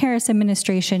Biden-Harris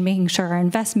administration, making sure our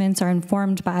investments are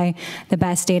informed by the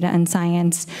best data and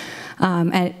science.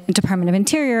 At Department of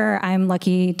Interior, I'm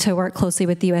lucky to work closely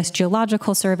with the U.S.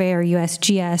 Geological Survey, or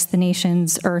USGS, the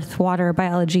nation's earth, water,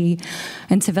 biology,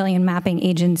 and civilian mapping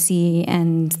agency,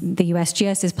 and the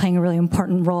USGS is playing a really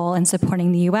important role in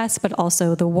supporting the U.S., but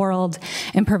also the world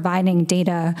in providing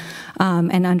data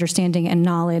and understanding and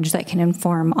knowledge that can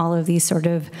inform all of these sort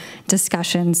of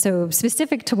discussions. So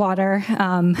specific to water,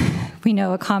 we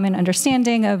know a common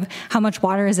understanding of how much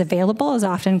water is available is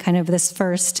often kind of this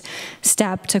first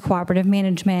step to cooperative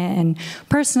management. And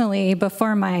personally,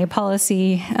 before my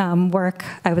policy work,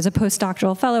 I was a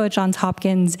postdoctoral fellow at Johns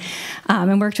Hopkins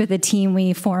and worked with a team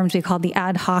we formed, we called the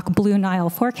Ad Hoc Blue Nile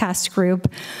Forecast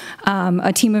Group,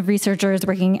 a team of researchers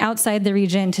working outside the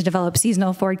region to develop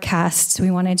seasonal forecasts.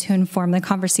 We wanted to inform the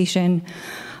conversation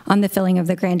on the filling of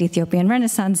the Grand Ethiopian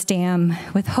Renaissance Dam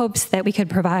with hopes that we could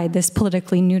provide this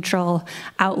politically neutral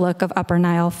outlook of Upper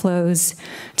Nile flows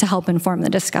to help inform the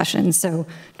discussion. So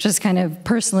just kind of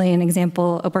personally an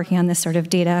example of working on this sort of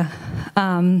data.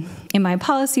 In my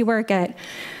policy work at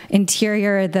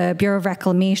Interior, the Bureau of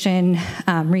Reclamation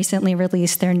recently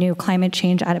released their new climate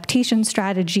change adaptation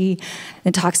strategy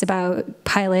that talks about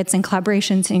pilots and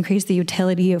collaborations to increase the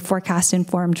utility of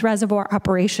forecast-informed reservoir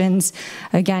operations.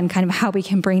 Again, kind of how we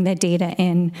can bring the data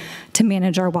in to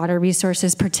manage our water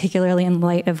resources, particularly in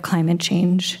light of climate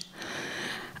change.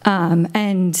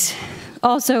 And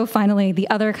also, finally, the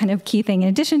other kind of key thing in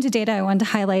addition to data I wanted to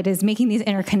highlight is making these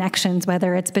interconnections,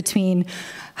 whether it's between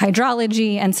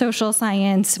hydrology and social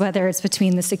science, whether it's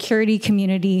between the security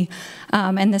community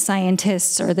and the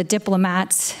scientists or the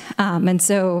diplomats. And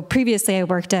so previously I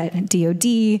worked at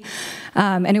DOD,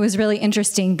 and it was really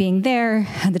interesting being there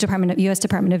at the US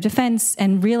Department of Defense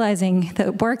and realizing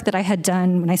the work that I had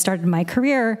done when I started my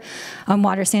career on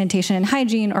water sanitation and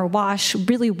hygiene, or WASH,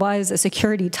 really was a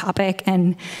security topic.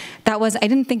 And that was, I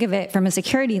didn't think of it from a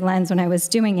security lens when I was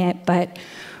doing it, but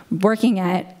working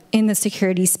in the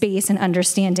security space and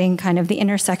understanding kind of the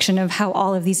intersection of how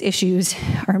all of these issues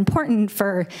are important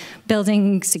for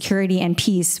building security and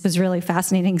peace was really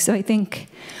fascinating. So I think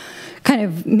kind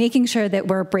of making sure that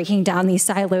we're breaking down these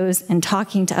silos and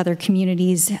talking to other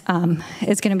communities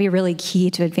is going to be really key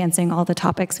to advancing all the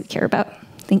topics we care about.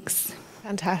 Thanks.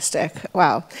 Fantastic.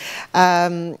 Wow.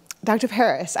 Dr.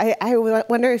 Paris, I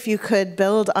wonder if you could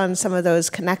build on some of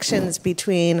those connections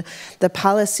between the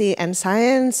policy and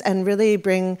science and really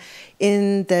bring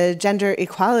in the gender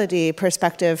equality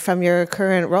perspective from your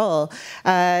current role.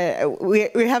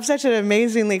 We have such an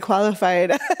amazingly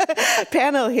qualified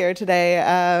panel here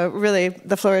today. Really,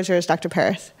 the floor is yours, Dr.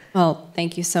 Paris. Well,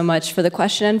 thank you so much for the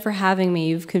question and for having me.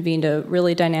 You've convened a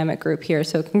really dynamic group here,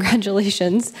 so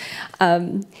congratulations.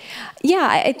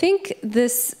 Yeah, I think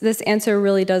this answer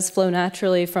really does flow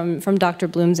naturally from Dr.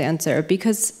 Bloom's answer,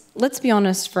 because let's be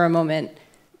honest for a moment.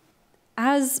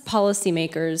 As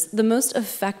policymakers, the most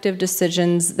effective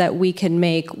decisions that we can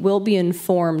make will be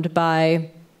informed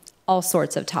by all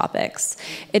sorts of topics.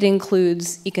 It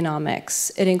includes economics,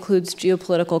 it includes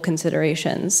geopolitical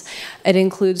considerations, it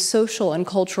includes social and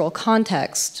cultural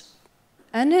context,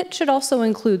 and it should also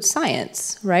include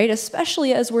science, right?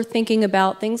 Especially as we're thinking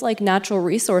about things like natural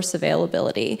resource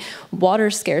availability, water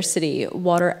scarcity,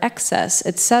 water excess,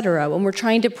 etc. When we're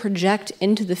trying to project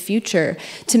into the future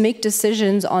to make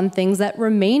decisions on things that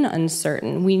remain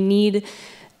uncertain, we need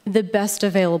the best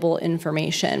available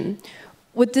information.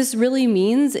 What this really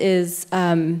means is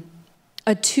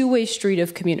a two-way street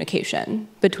of communication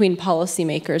between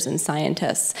policymakers and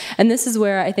scientists. And this is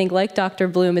where I think, like Dr.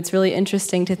 Bloom, it's really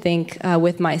interesting to think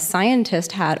with my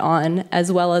scientist hat on as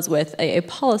well as with a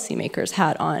policymaker's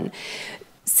hat on.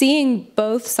 Seeing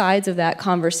both sides of that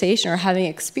conversation, or having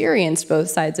experienced both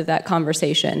sides of that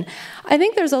conversation, I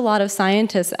think there's a lot of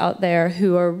scientists out there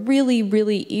who are really,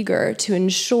 really eager to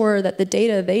ensure that the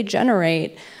data they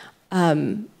generate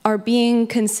are being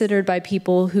considered by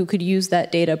people who could use that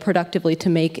data productively to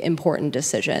make important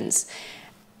decisions.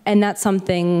 And that's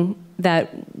something that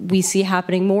we see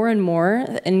happening more and more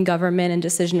in government and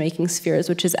decision-making spheres,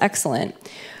 which is excellent.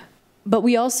 But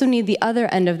we also need the other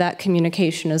end of that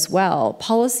communication as well.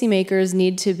 Policymakers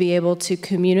need to be able to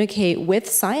communicate with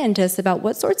scientists about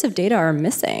what sorts of data are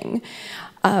missing,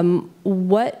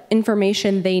 what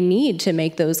information they need to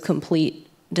make those complete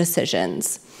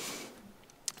decisions.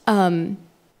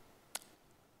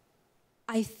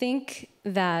 I think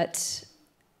that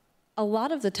a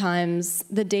lot of the times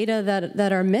the data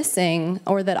that are missing,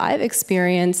 or that I've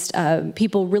experienced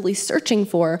people really searching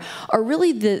for, are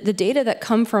really the data that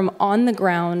come from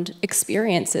on-the-ground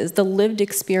experiences, the lived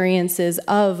experiences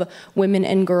of women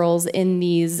and girls in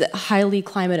these highly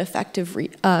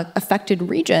climate-affected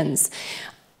regions.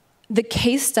 The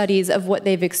case studies of what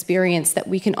they've experienced that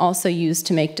we can also use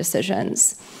to make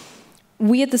decisions.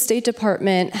 We at the State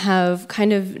Department have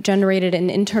kind of generated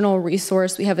an internal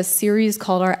resource. We have a series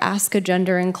called our Ask a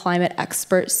Gender and Climate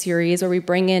Expert series, where we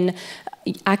bring in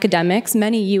academics,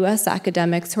 many US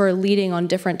academics who are leading on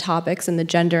different topics in the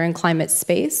gender and climate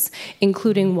space,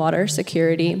 including water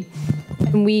security.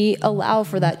 And we allow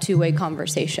for that two-way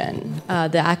conversation,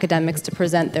 the academics to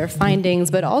present their findings,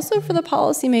 but also for the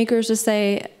policymakers to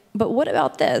say, but what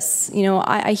about this? You know,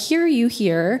 I hear you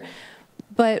here,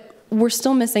 but we're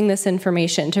still missing this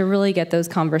information to really get those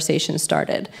conversations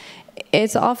started.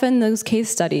 It's often those case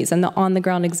studies and the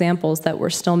on-the-ground examples that we're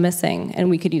still missing and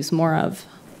we could use more of.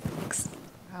 Thanks.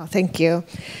 Wow. Oh, thank you.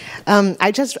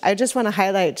 I just want to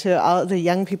highlight to all the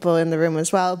young people in the room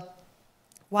as well,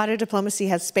 water diplomacy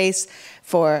has space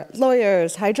for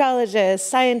lawyers, hydrologists,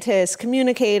 scientists,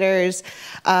 communicators,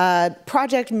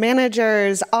 project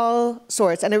managers, all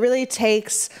sorts. And it really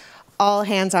takes all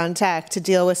hands on deck to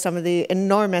deal with some of the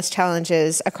enormous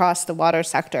challenges across the water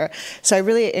sector. So I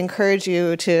really encourage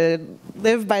you to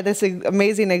live by these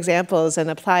amazing examples and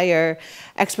apply your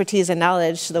expertise and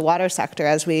knowledge to the water sector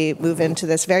as we move into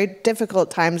this very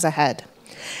difficult times ahead.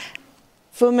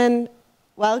 Fumin,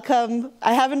 welcome.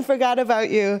 I haven't forgot about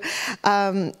you.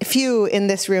 Few in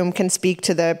this room can speak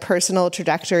to the personal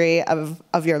trajectory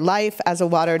of your life as a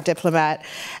water diplomat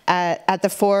at the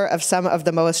fore of some of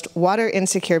the most water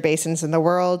insecure basins in the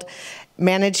world,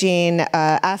 managing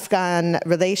Afghan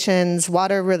relations,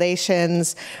 water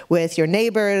relations with your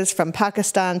neighbors from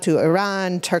Pakistan to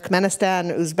Iran,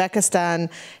 Turkmenistan, Uzbekistan,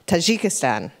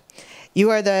 Tajikistan. You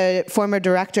are the former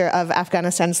director of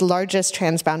Afghanistan's largest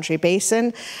transboundary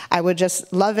basin. I would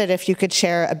just love it if you could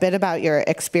share a bit about your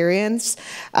experience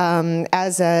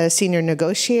as a senior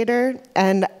negotiator.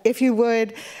 And if you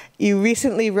would, you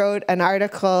recently wrote an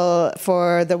article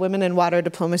for the Women in Water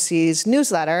Diplomacy's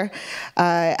newsletter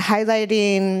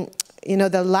highlighting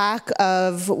the lack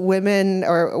of women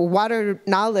or water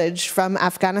knowledge from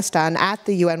Afghanistan at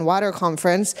the UN Water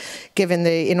Conference, given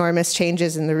the enormous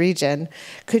changes in the region.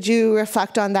 Could you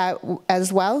reflect on that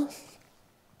as well?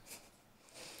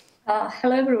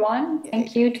 Hello, everyone.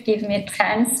 Thank you to give me a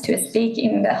chance to speak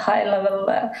in the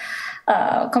high-level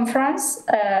conference.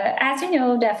 As you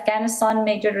know, the Afghanistan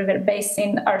major river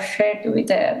basin are shared with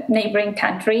the neighboring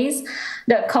countries.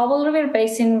 The Kabul River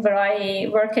Basin, where I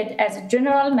worked as a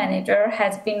general manager,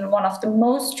 has been one of the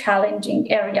most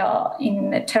challenging area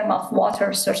in terms of water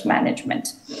resource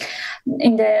management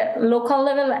in the local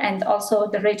level and also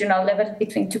the regional level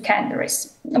between two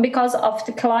countries. Because of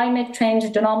the climate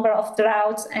change, the number of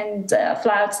droughts and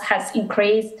floods has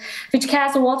increased, which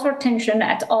causes water tension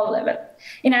at all levels.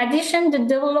 In addition, the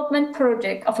development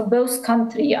project of both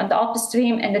countries on the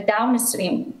upstream and the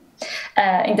downstream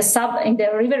in the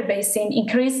river basin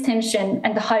increased tension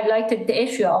and highlighted the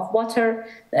issue of water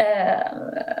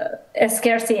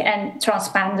scarcity and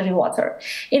transboundary water.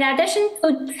 In addition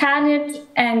to challenge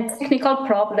and technical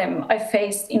problem I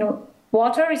faced in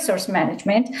water resource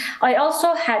management, I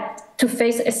also had to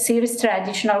face a serious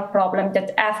traditional problem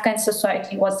that Afghan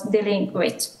society was dealing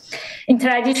with. In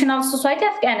traditional society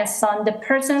of Afghanistan, the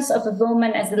presence of a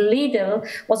woman as a leader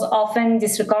was often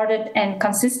disregarded and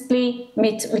consistently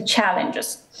met with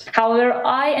challenges. However,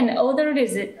 I and other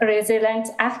resilient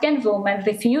Afghan women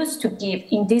refused to give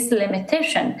in this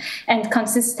limitation and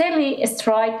consistently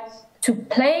strive to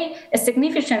play a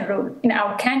significant role in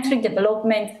our country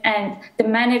development and the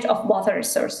management of water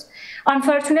resource.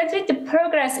 Unfortunately, the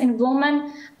progress in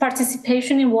women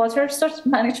participation in water resource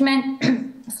management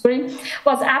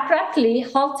was abruptly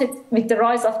halted with the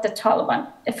rise of the Taliban,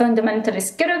 a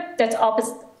fundamentalist group that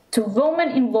opposes to women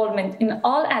involvement in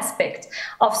all aspects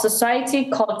of society,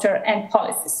 culture, and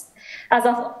policies. As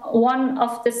one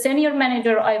of the senior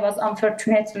manager, I was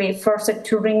unfortunately forced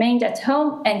to remain at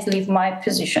home and leave my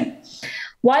position.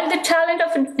 While the challenge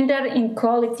of gender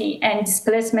inequality and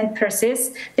displacement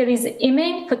persists, there is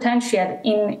immense potential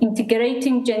in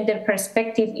integrating gender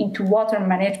perspective into water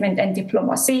management and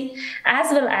diplomacy,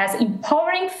 as well as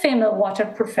empowering female water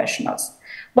professionals.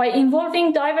 By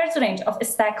involving diverse range of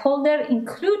stakeholders,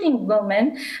 including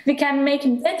women, we can make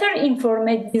better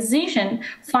informed decisions,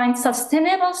 find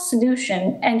sustainable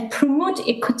solutions, and promote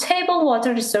equitable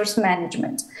water resource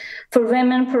management. For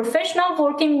women professionals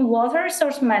working in water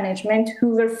resource management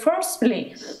who were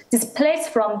forcibly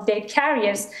displaced from their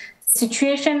careers, the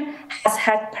situation has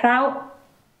had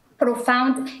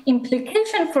profound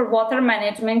implication for water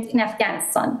management in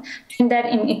Afghanistan. Gender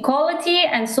inequality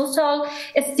and social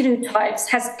stereotypes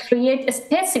has created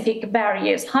specific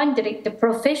barriers hindering the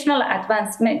professional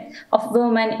advancement of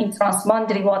women in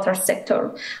transboundary water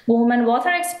sector. Women water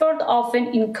experts often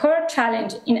incur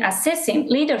challenge in assessing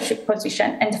leadership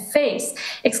position and face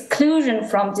exclusion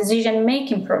from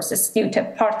decision-making process due to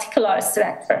particular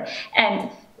structure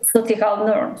and societal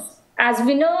norms. As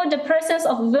we know, the presence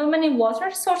of women in water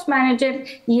resource management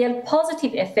yield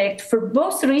positive effect for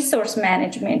both resource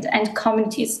management and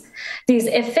communities. These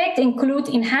effects include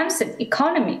enhanced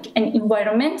economic and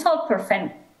environmental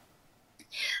performance.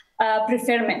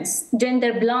 preference,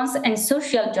 gender balance, and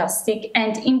social justice,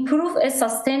 and improve a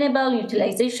sustainable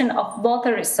utilization of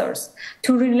water resource.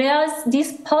 To realize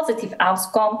this positive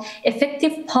outcome,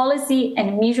 effective policy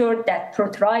and measures that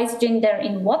prioritize gender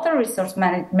in water resource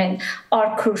management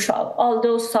are crucial,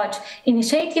 although such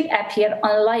initiatives appear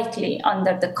unlikely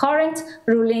under the current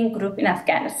ruling group in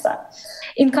Afghanistan.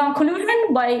 In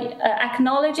conclusion, by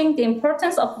acknowledging the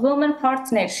importance of women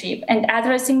partnership and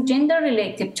addressing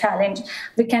gender-related challenges,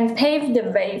 we can pave the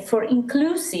way for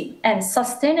inclusive and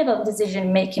sustainable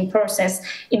decision-making process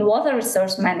in water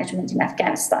resource management in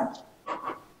Afghanistan.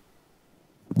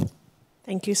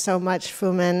 Thank you so much,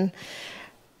 Fumin.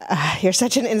 You're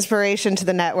such an inspiration to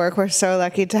the network. We're so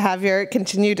lucky to have your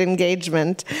continued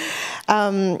engagement.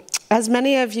 As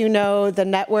many of you know, the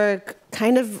network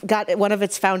kind of got one of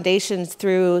its foundations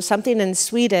through something in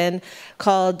Sweden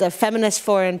called the feminist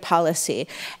foreign policy.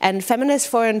 And feminist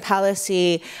foreign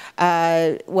policy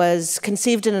was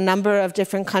conceived in a number of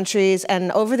different countries,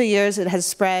 and over the years it has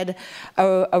spread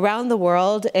around the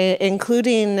world,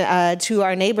 including to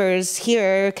our neighbors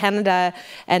here, Canada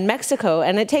and Mexico.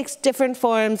 And it takes different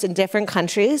forms in different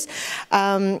countries.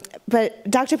 But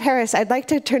Dr. Paris, I'd like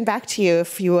to turn back to you,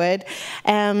 if you would.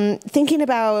 Thinking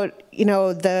about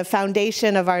the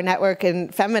foundation of our network in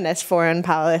feminist foreign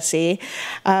policy,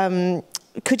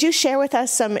 could you share with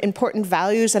us some important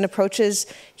values and approaches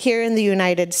here in the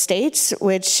United States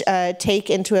which take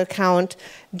into account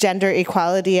gender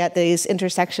equality at these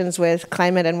intersections with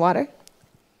climate and water?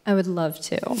 I would love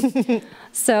to.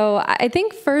 So I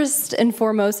think first and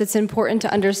foremost, it's important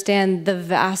to understand the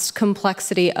vast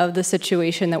complexity of the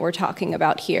situation that we're talking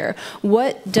about here.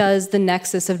 What does the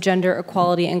nexus of gender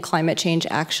equality and climate change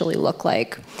actually look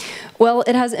like? Well,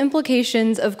 it has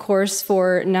implications, of course,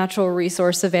 for natural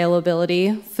resource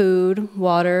availability, food,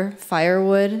 water,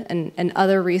 firewood, and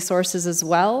other resources as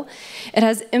well. It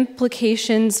has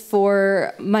implications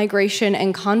for migration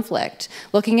and conflict,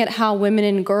 looking at how women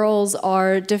and girls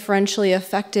are differentially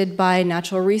affected by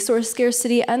natural resource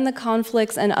scarcity and the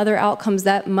conflicts and other outcomes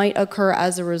that might occur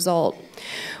as a result.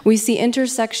 We see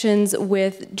intersections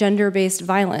with gender-based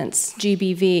violence,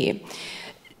 GBV.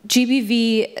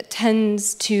 GBV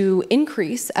tends to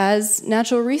increase as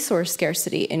natural resource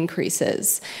scarcity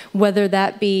increases, whether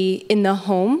that be in the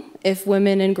home, if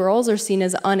women and girls are seen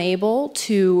as unable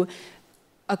to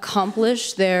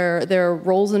accomplish their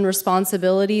roles and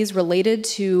responsibilities related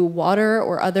to water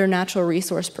or other natural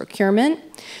resource procurement.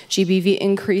 GBV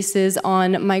increases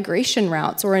on migration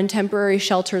routes or in temporary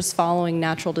shelters following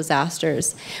natural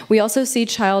disasters. We also see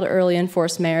child early and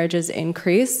forced marriages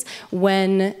increase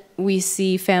when we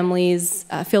see families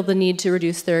feel the need to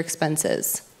reduce their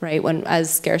expenses, right, as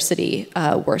scarcity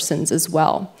worsens as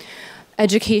well.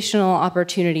 Educational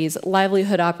opportunities,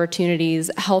 livelihood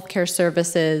opportunities, healthcare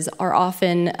services are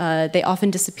often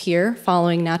disappear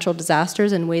following natural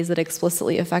disasters in ways that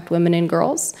explicitly affect women and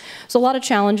girls. So a lot of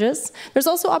challenges. There's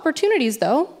also opportunities,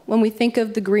 though, when we think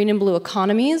of the green and blue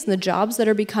economies and the jobs that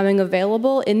are becoming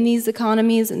available in these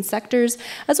economies and sectors,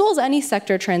 as well as any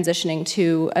sector transitioning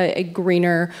to a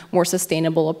greener, more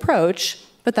sustainable approach.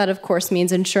 But that, of course,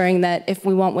 means ensuring that if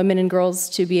we want women and girls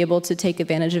to be able to take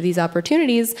advantage of these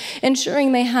opportunities,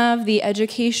 ensuring they have the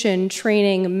education,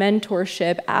 training,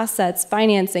 mentorship, assets,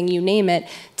 financing, you name it,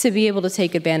 to be able to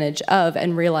take advantage of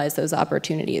and realize those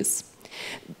opportunities.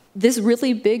 This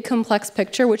really big, complex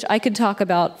picture, which I could talk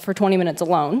about for 20 minutes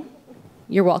alone,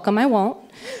 you're welcome, I won't.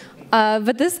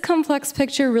 But this complex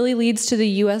picture really leads to the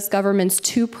U.S. government's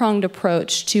two-pronged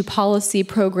approach to policy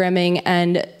programming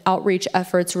and outreach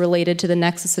efforts related to the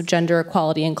nexus of gender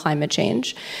equality and climate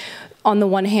change. On the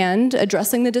one hand,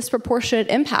 addressing the disproportionate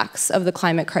impacts of the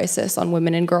climate crisis on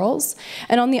women and girls,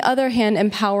 and on the other hand,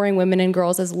 empowering women and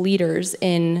girls as leaders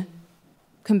in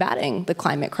combating the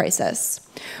climate crisis.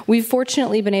 We've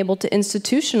fortunately been able to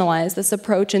institutionalize this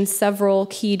approach in several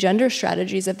key gender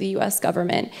strategies of the U.S.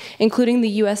 government, including the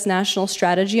U.S. National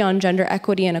Strategy on Gender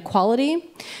Equity and Equality,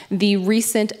 the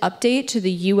recent update to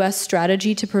the U.S.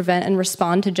 Strategy to Prevent and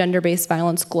Respond to Gender-Based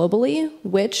Violence Globally,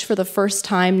 which for the first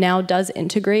time now does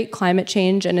integrate climate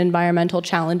change and environmental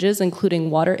challenges, including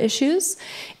water issues,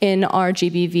 in our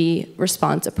GBV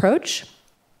response approach,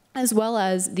 as well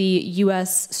as the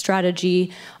U.S. Strategy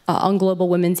on Global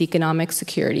Women's Economic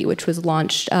Security, which was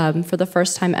launched for the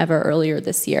first time ever earlier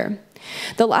this year.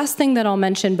 The last thing that I'll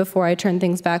mention before I turn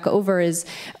things back over is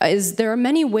there are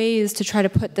many ways to try to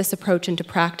put this approach into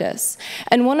practice.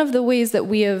 And one of the ways that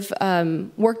we have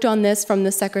worked on this from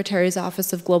the Secretary's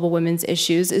Office of Global Women's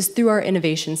Issues is through our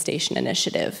Innovation Station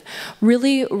initiative,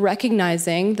 really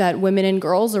recognizing that women and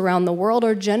girls around the world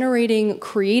are generating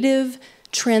creative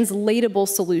translatable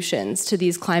solutions to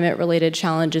these climate-related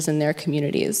challenges in their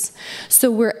communities. So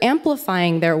we're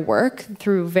amplifying their work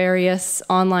through various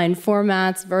online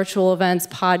formats, virtual events,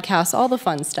 podcasts, all the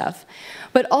fun stuff,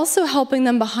 but also helping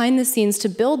them behind the scenes to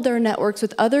build their networks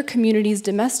with other communities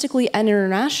domestically and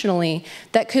internationally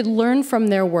that could learn from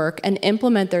their work and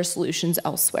implement their solutions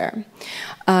elsewhere.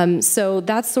 So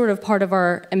that's sort of part of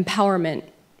our empowerment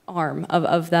arm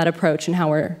of that approach and how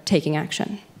we're taking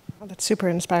action. Oh, that's super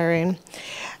inspiring.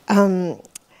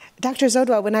 Dr.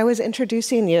 Zodwa, when I was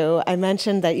introducing you, I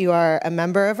mentioned that you are a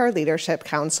member of our Leadership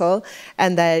Council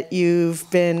and that you've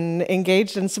been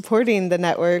engaged in supporting the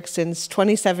network since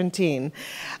 2017.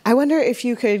 I wonder if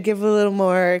you could give a little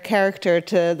more character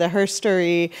to the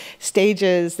herstory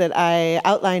stages that I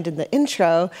outlined in the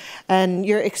intro and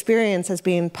your experience as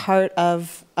being part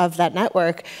of that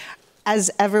network.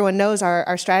 As everyone knows,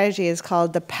 our strategy is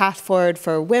called the Path Forward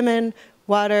for Women,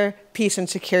 Water, Peace, and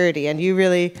Security, and you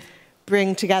really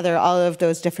bring together all of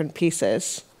those different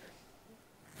pieces.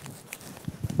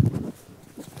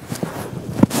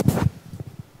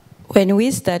 When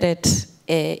we started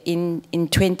in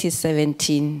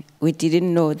 2017, we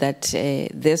didn't know that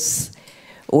this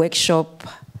workshop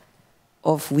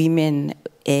of women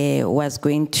was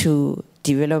going to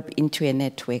develop into a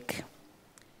network.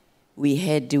 We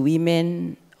had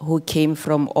women who came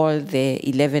from all the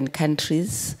 11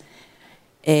 countries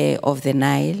of the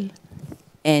Nile,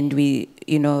 and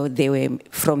they were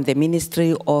from the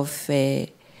Ministry of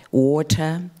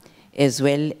Water as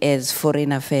well as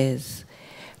Foreign Affairs.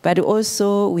 But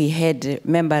also we had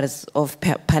members of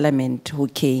Parliament who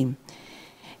came.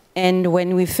 And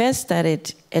when we first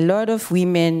started, a lot of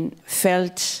women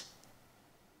felt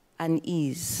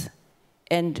unease.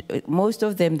 And most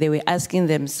of them, they were asking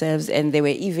themselves, and they were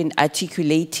even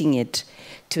articulating it,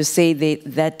 to say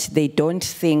that they don't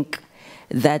think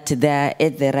that they're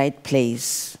at the right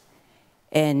place.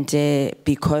 And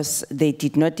because they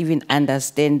did not even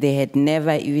understand, they had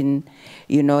never even,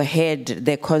 heard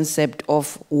the concept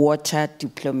of water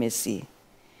diplomacy.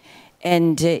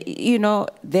 And,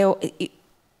 there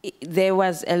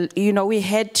was, we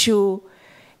had to,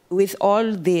 with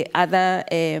all the other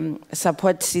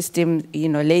support system,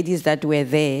 ladies that were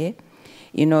there,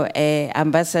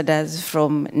 ambassadors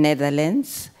from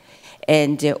Netherlands,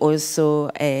 and also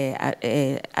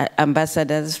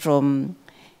ambassadors from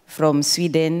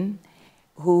Sweden,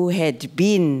 who had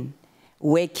been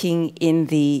working in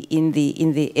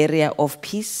the area of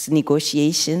peace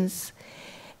negotiations,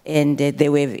 and they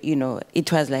were,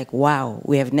 it was like, wow,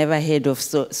 we have never heard of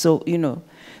so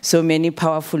many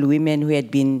powerful women who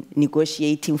had been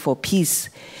negotiating for peace.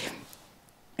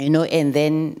 And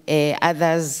then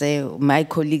others, my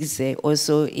colleagues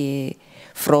also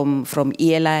from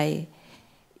ELI,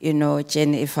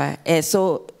 Jennifer.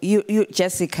 So you,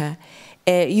 Jessica,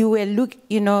 you were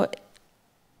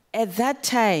at that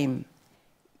time,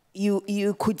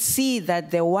 you could see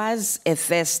that there was a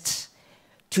thirst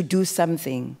to do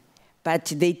something, but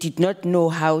they did not know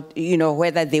how,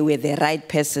 whether they were the right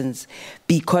persons,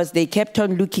 because they kept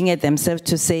on looking at themselves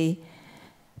to say,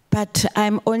 but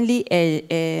I'm only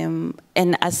an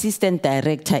assistant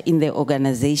director in the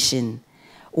organization.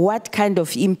 What kind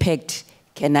of impact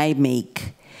can I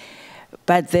make?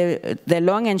 But the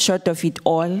long and short of it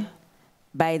all,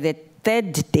 by the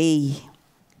third day,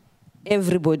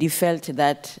 everybody felt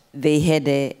that they had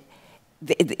a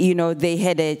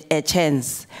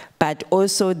chance, but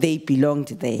also they belonged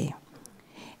there.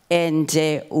 And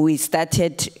we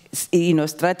started,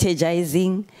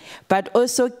 strategizing, but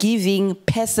also giving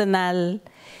personal,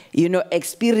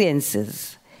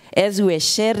 experiences as we were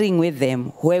sharing with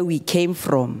them where we came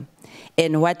from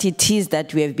and what it is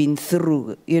that we have been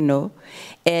through,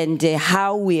 and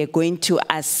how we are going to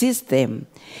assist them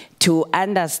to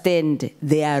understand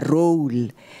their role,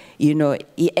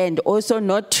 and also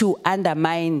not to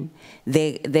undermine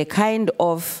the kind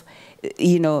of,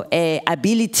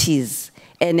 abilities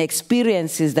and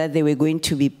experiences that they were going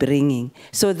to be bringing.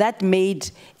 So that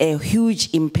made a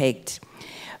huge impact.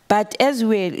 But as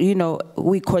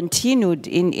we continued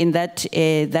in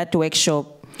that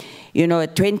workshop,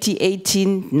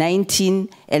 2018, 19,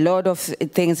 a lot of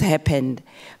things happened.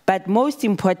 But most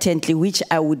importantly, which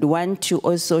I would want to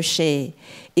also share,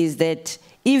 is that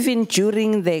even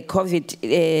during the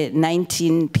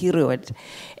COVID-19 period,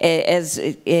 as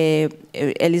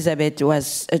Elizabeth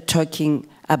was talking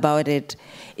about it,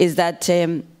 is that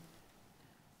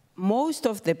most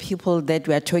of the people that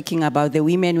we are talking about, the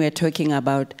women we are talking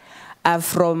about, are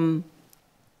from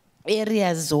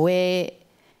areas where,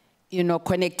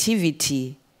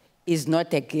 connectivity is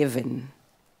not a given.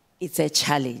 It's a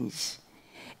challenge.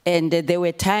 And there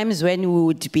were times when we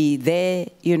would be there,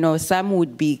 you know, some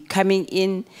would be coming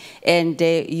in and,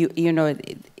 you know,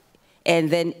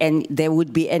 and there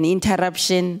would be an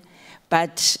interruption.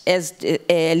 But as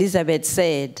Elizabeth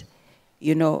said,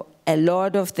 you know, a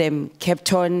lot of them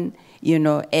kept on, you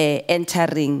know,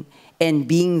 entering and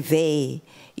being there,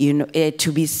 you know,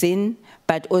 to be seen,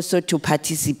 but also to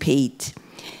participate.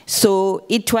 So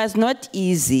it was not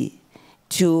easy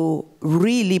to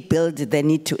really build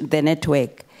the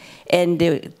network.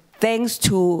 And thanks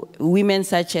to women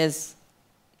such as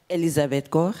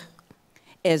Elizabeth Gore,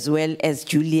 as well as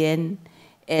Julian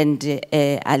and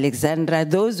Alexandra,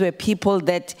 those were people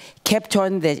that kept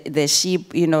on the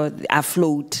ship, you know,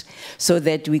 afloat, so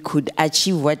that we could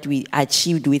achieve what we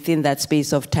achieved within that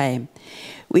space of time.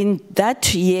 In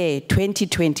that year,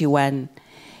 2021,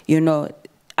 you know,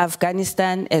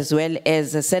 Afghanistan as well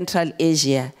as Central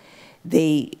Asia,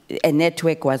 a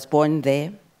network was born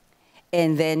there.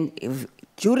 And then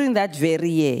during that very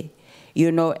year,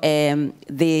 you know, the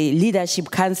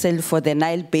Leadership Council for the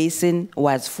Nile Basin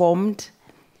was formed.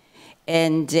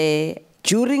 And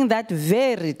during that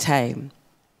very time,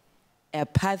 a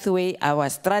pathway, our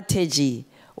strategy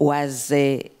was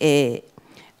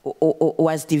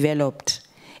developed.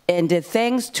 And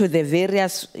thanks to the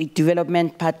various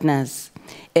development partners,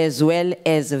 as well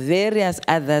as various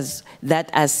others that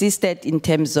assisted in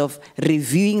terms of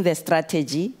reviewing the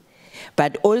strategy,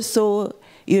 but also,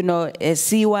 you know,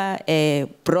 SIWA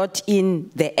brought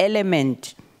in the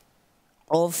element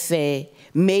of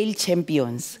male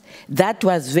champions. That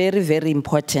was very, very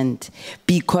important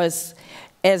because,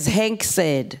 as Hank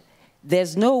said,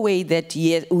 there's no way that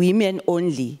women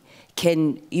only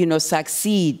can, you know,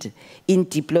 succeed in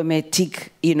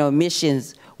diplomatic, you know,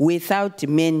 missions without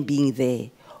men being there.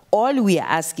 All we are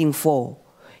asking for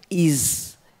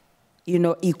is, you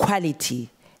know, equality.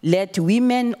 Let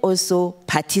women also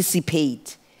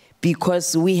participate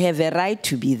because we have a right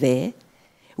to be there.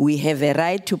 We have a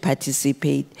right to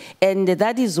participate. And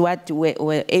that is what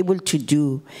we're able to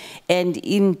do. And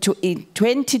in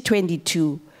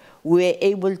 2022, we were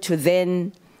able to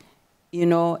then, you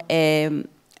know,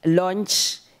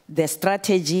 launch the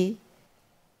strategy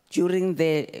during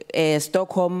the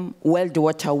Stockholm World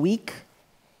Water Week.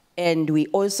 And we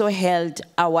also held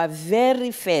our very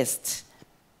first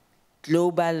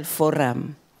global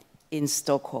forum in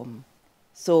Stockholm.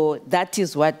 So that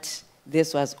is what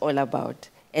this was all about.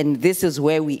 And this is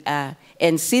where we are.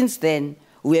 And since then,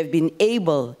 we have been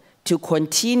able to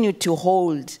continue to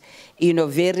hold, you know,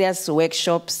 various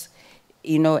workshops,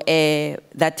 you know,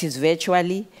 that is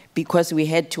virtually, because we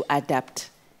had to adapt.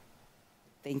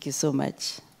 Thank you so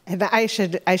much. And I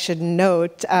should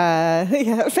note,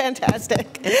 yeah,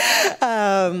 fantastic.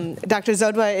 Dr.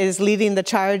 Zodwa is leading the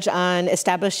charge on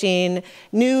establishing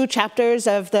new chapters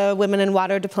of the Women in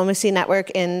Water Diplomacy Network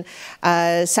in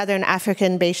Southern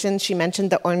African basins. She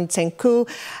mentioned the Ornsenku,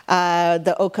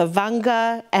 the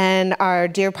Okavanga, and our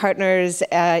dear partners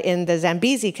in the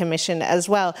Zambezi Commission as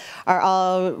well are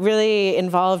all really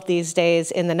involved these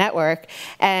days in the network.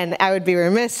 And I would be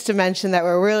remiss to mention that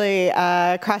we're really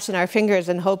crossing our fingers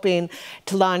and hoping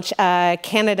to launch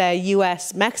Canada,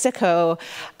 US, Mexico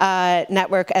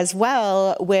network as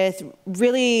well, with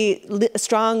really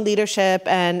strong leadership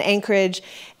and anchorage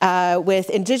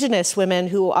with Indigenous women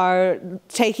who are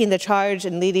taking the charge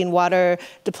and leading water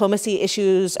diplomacy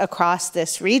issues across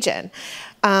this region.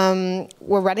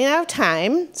 We're running out of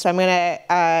time, so I'm going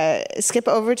to skip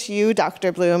over to you,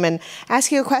 Dr. Bloom, and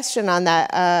ask you a question on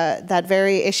that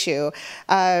very issue.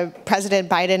 President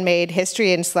Biden made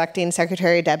history in selecting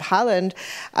Secretary Deb Haaland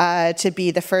to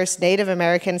be the first Native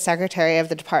American Secretary of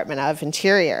the Department of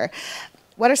Interior.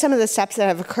 What are some of the steps that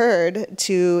have occurred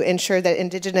to ensure that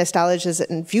Indigenous knowledges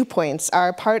and viewpoints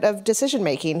are part of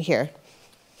decision-making here?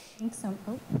 Thanks so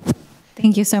much.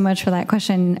 Thank you so much for that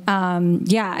question.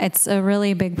 Yeah, it's a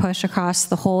really big push across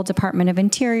the whole Department of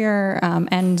Interior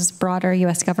and broader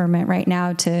U.S. government right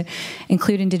now to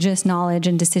include Indigenous knowledge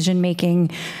and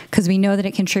decision-making, because we know that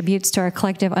it contributes to our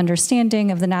collective understanding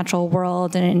of the natural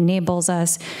world and it enables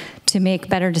us to make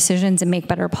better decisions and make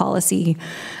better policy.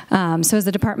 So as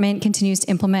the department continues to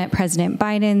implement President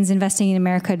Biden's Investing in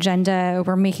America agenda,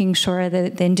 we're making sure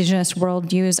that the Indigenous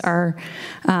worldviews are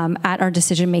at our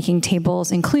decision-making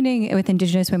tables, including with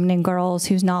Indigenous women and girls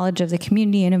whose knowledge of the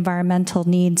community and environmental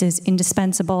needs is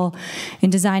indispensable in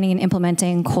designing and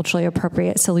implementing culturally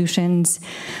appropriate solutions.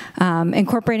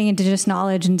 Incorporating Indigenous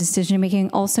knowledge and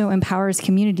decision-making also empowers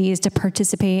communities to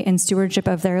participate in stewardship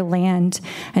of their land,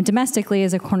 and domestically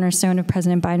is a cornerstone of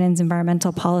President Biden's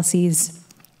environmental policies.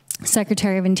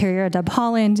 Secretary of Interior Deb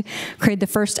Haaland created the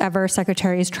first ever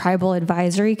Secretary's Tribal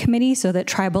Advisory Committee so that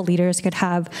tribal leaders could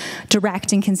have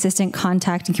direct and consistent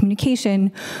contact and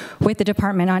communication with the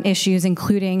department on issues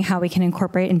including how we can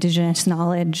incorporate Indigenous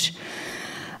knowledge.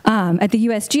 At the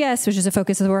USGS, which is a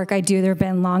focus of the work I do, there have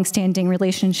been long-standing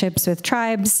relationships with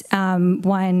tribes.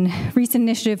 One recent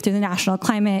initiative through the National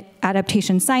Climate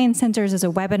Adaptation Science Centers is a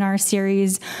webinar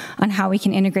series on how we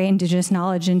can integrate Indigenous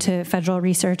knowledge into federal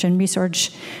research and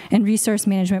resource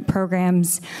management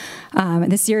programs.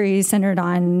 The series centered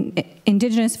on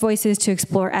Indigenous voices to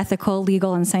explore ethical,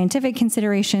 legal, and scientific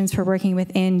considerations for working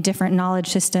within different knowledge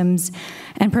systems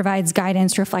and provides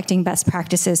guidance reflecting best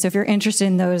practices. So if you're interested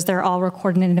in those, they're all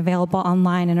recorded and available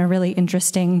online and a really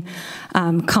interesting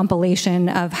compilation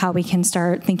of how we can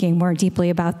start thinking more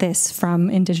deeply about this from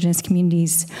Indigenous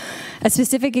communities. A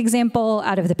specific example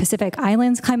out of the Pacific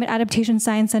Islands Climate Adaptation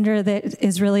Science Center that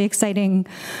is really exciting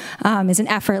is an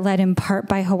effort led in part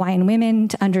by Hawaiian women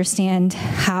to understand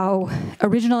how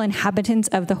original inhabitants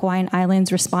of the Hawaiian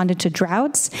Islands responded to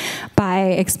droughts by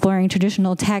exploring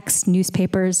traditional texts,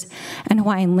 newspapers, and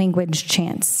Hawaiian language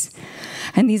chants.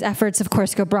 And these efforts, of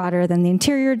course, go broader than the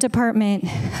Interior Department.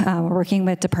 We're working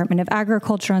with Department of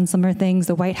Agriculture on similar things.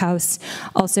 The White House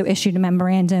also issued a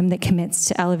memorandum that commits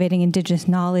to elevating Indigenous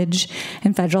knowledge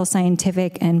in federal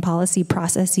scientific and policy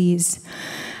processes.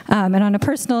 And on a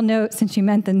personal note, since you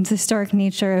mentioned the historic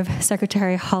nature of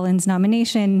Secretary Haaland's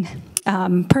nomination,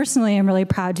 personally, I'm really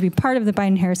proud to be part of the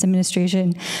Biden-Harris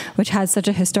administration, which has such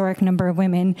a historic number of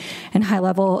women in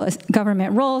high-level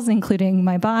government roles, including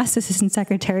my boss, Assistant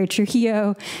Secretary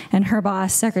Trujillo, and her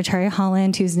boss, Secretary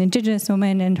Haaland, who's an Indigenous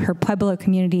woman, and her Pueblo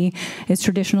community is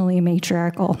traditionally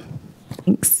matriarchal.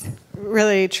 Thanks.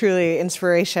 Really, truly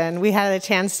inspiration. We had a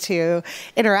chance to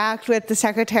interact with the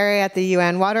Secretary at the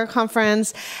UN Water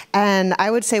Conference, and I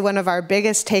would say one of our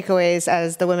biggest takeaways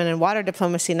as the Women in Water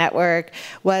Diplomacy Network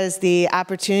was the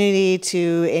opportunity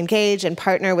to engage and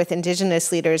partner with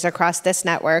Indigenous leaders across this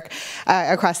network,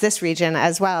 across this region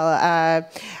as well.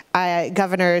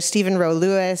 Governor Stephen Roe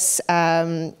Lewis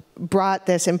brought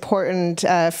this important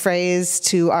phrase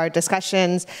to our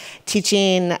discussions,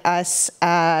 teaching us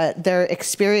their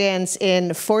experience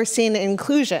in forcing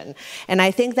inclusion. And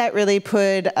I think that really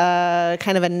put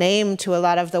kind of a name to a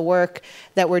lot of the work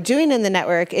that we're doing in the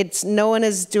network. No one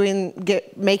is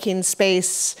making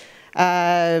space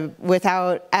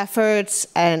without efforts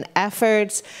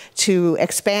to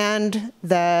expand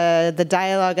the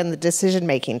dialogue and the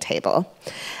decision-making table.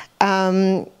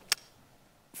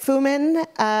 Fumin,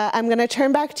 I'm going to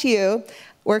turn back to you.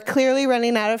 We're clearly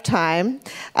running out of time.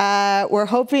 We're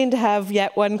hoping to have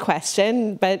yet one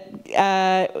question, but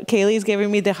Kaylee's giving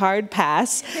me the hard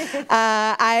pass.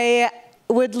 I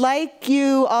would like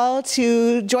you all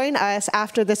to join us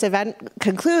after this event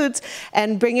concludes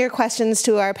and bring your questions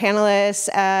to our panelists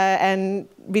and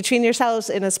between yourselves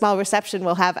in a small reception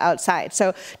we'll have outside.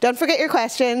 So don't forget your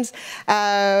questions.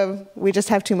 We just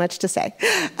have too much to say.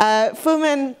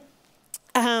 Fumin,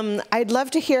 I'd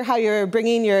love to hear how you're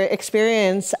bringing your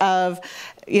experience of,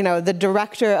 the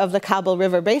director of the Kabul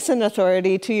River Basin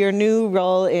Authority to your new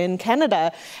role in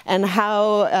Canada, and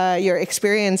how your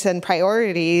experience and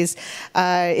priorities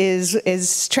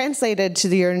is translated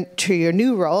to your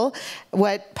new role.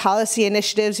 What policy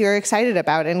initiatives you're excited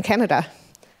about in Canada?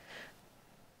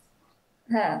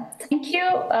 Thank you.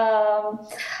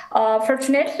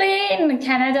 Fortunately, in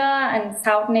Canada and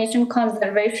South Nation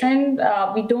conservation,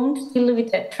 we don't deal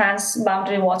with the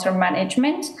transboundary water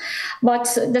management, but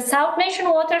the South Nation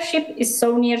watershed is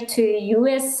so near to the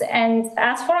US, and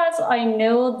as far as I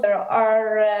know, there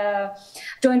are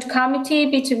joint committee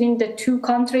between the two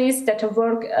countries that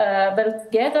work well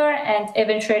together and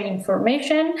even share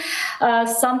information,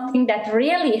 something that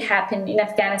really happened in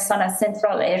Afghanistan and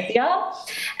Central Asia.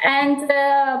 And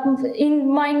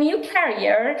in my new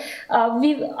career,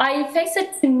 I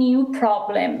faced a new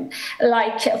problem,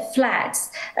 like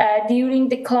floods. During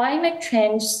the climate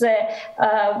change,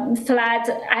 floods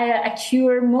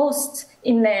occur most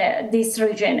in this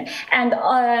region. And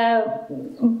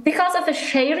because of a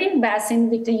sharing basin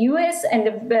with the US and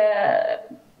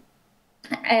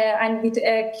with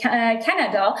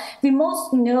Canada, we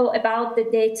most know about the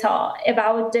data,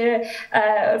 about the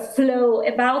flow,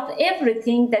 about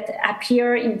everything that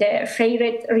appear in the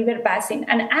shared river basin.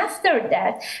 And after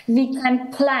that, we can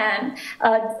plan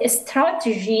a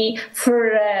strategy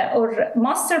for or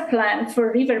master plan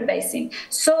for river basin.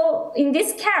 So in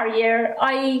this career,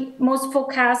 I most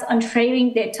focus on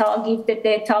sharing data, give the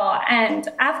data, and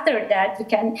after that, we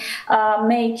can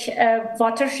make a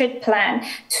watershed plan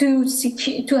to secure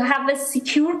have a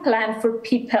secure plan for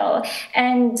people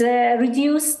and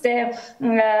reduce the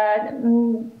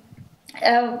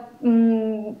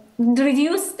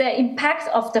impact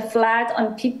of the flood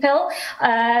on people.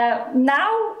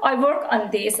 Now I work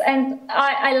on this, and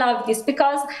I love this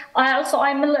because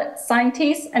I'm a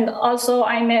scientist, and also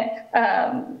I'm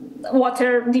a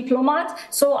water diplomat,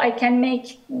 so I can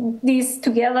make these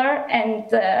together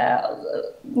and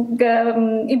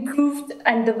improve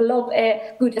and develop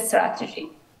a good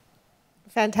strategy.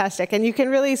 Fantastic. And you can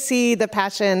really see the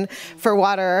passion for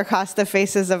water across the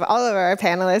faces of all of our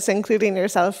panelists, including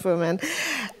yourself, Fumin.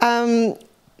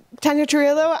 Tanya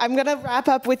Turillo, I'm going to wrap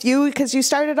up with you because you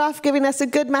started off giving us a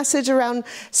good message around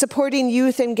supporting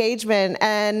youth engagement.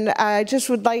 And I just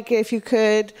would like if you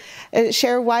could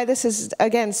share why this is,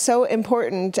 again, so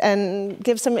important and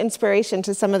give some inspiration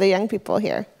to some of the young people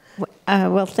here.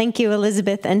 Well, thank you,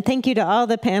 Elizabeth, and thank you to all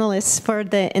the panelists for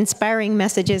the inspiring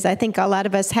messages. I think a lot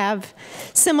of us have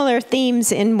similar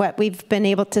themes in what we've been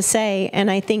able to say,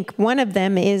 and I think one of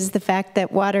them is the fact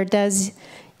that water does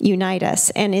unite us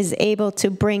and is able to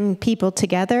bring people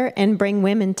together and bring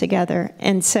women together.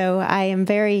 And so I am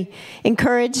very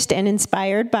encouraged and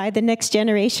inspired by the next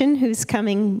generation who's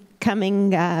coming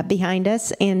behind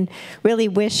us, and really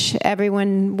wish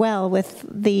everyone well with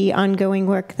the ongoing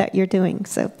work that you're doing.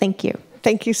 So thank you.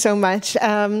 Thank you so much.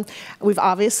 We've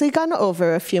obviously gone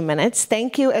over a few minutes.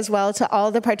 Thank you as well to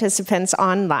all the participants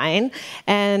online,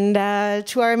 and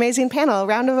to our amazing panel. A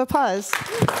round of applause.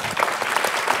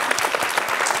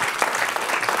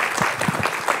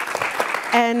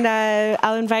 And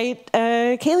I'll invite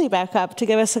Kaylee back up to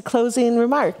give us a closing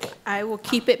remark. I will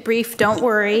keep it brief, don't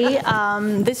worry.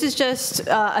 This is just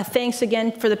a thanks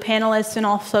again for the panelists and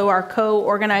also our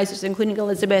co-organizers, including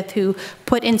Elizabeth, who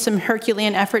put in some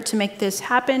Herculean effort to make this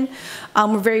happen.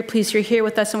 We're very pleased you're here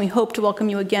with us, and we hope to welcome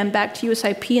you again back to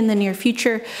USIP in the near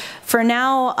future. For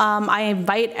now, I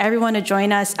invite everyone to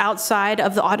join us outside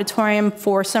of the auditorium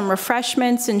for some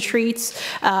refreshments and treats,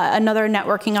 another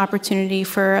networking opportunity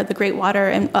for the great water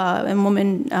and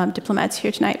women diplomats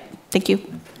here tonight. Thank you.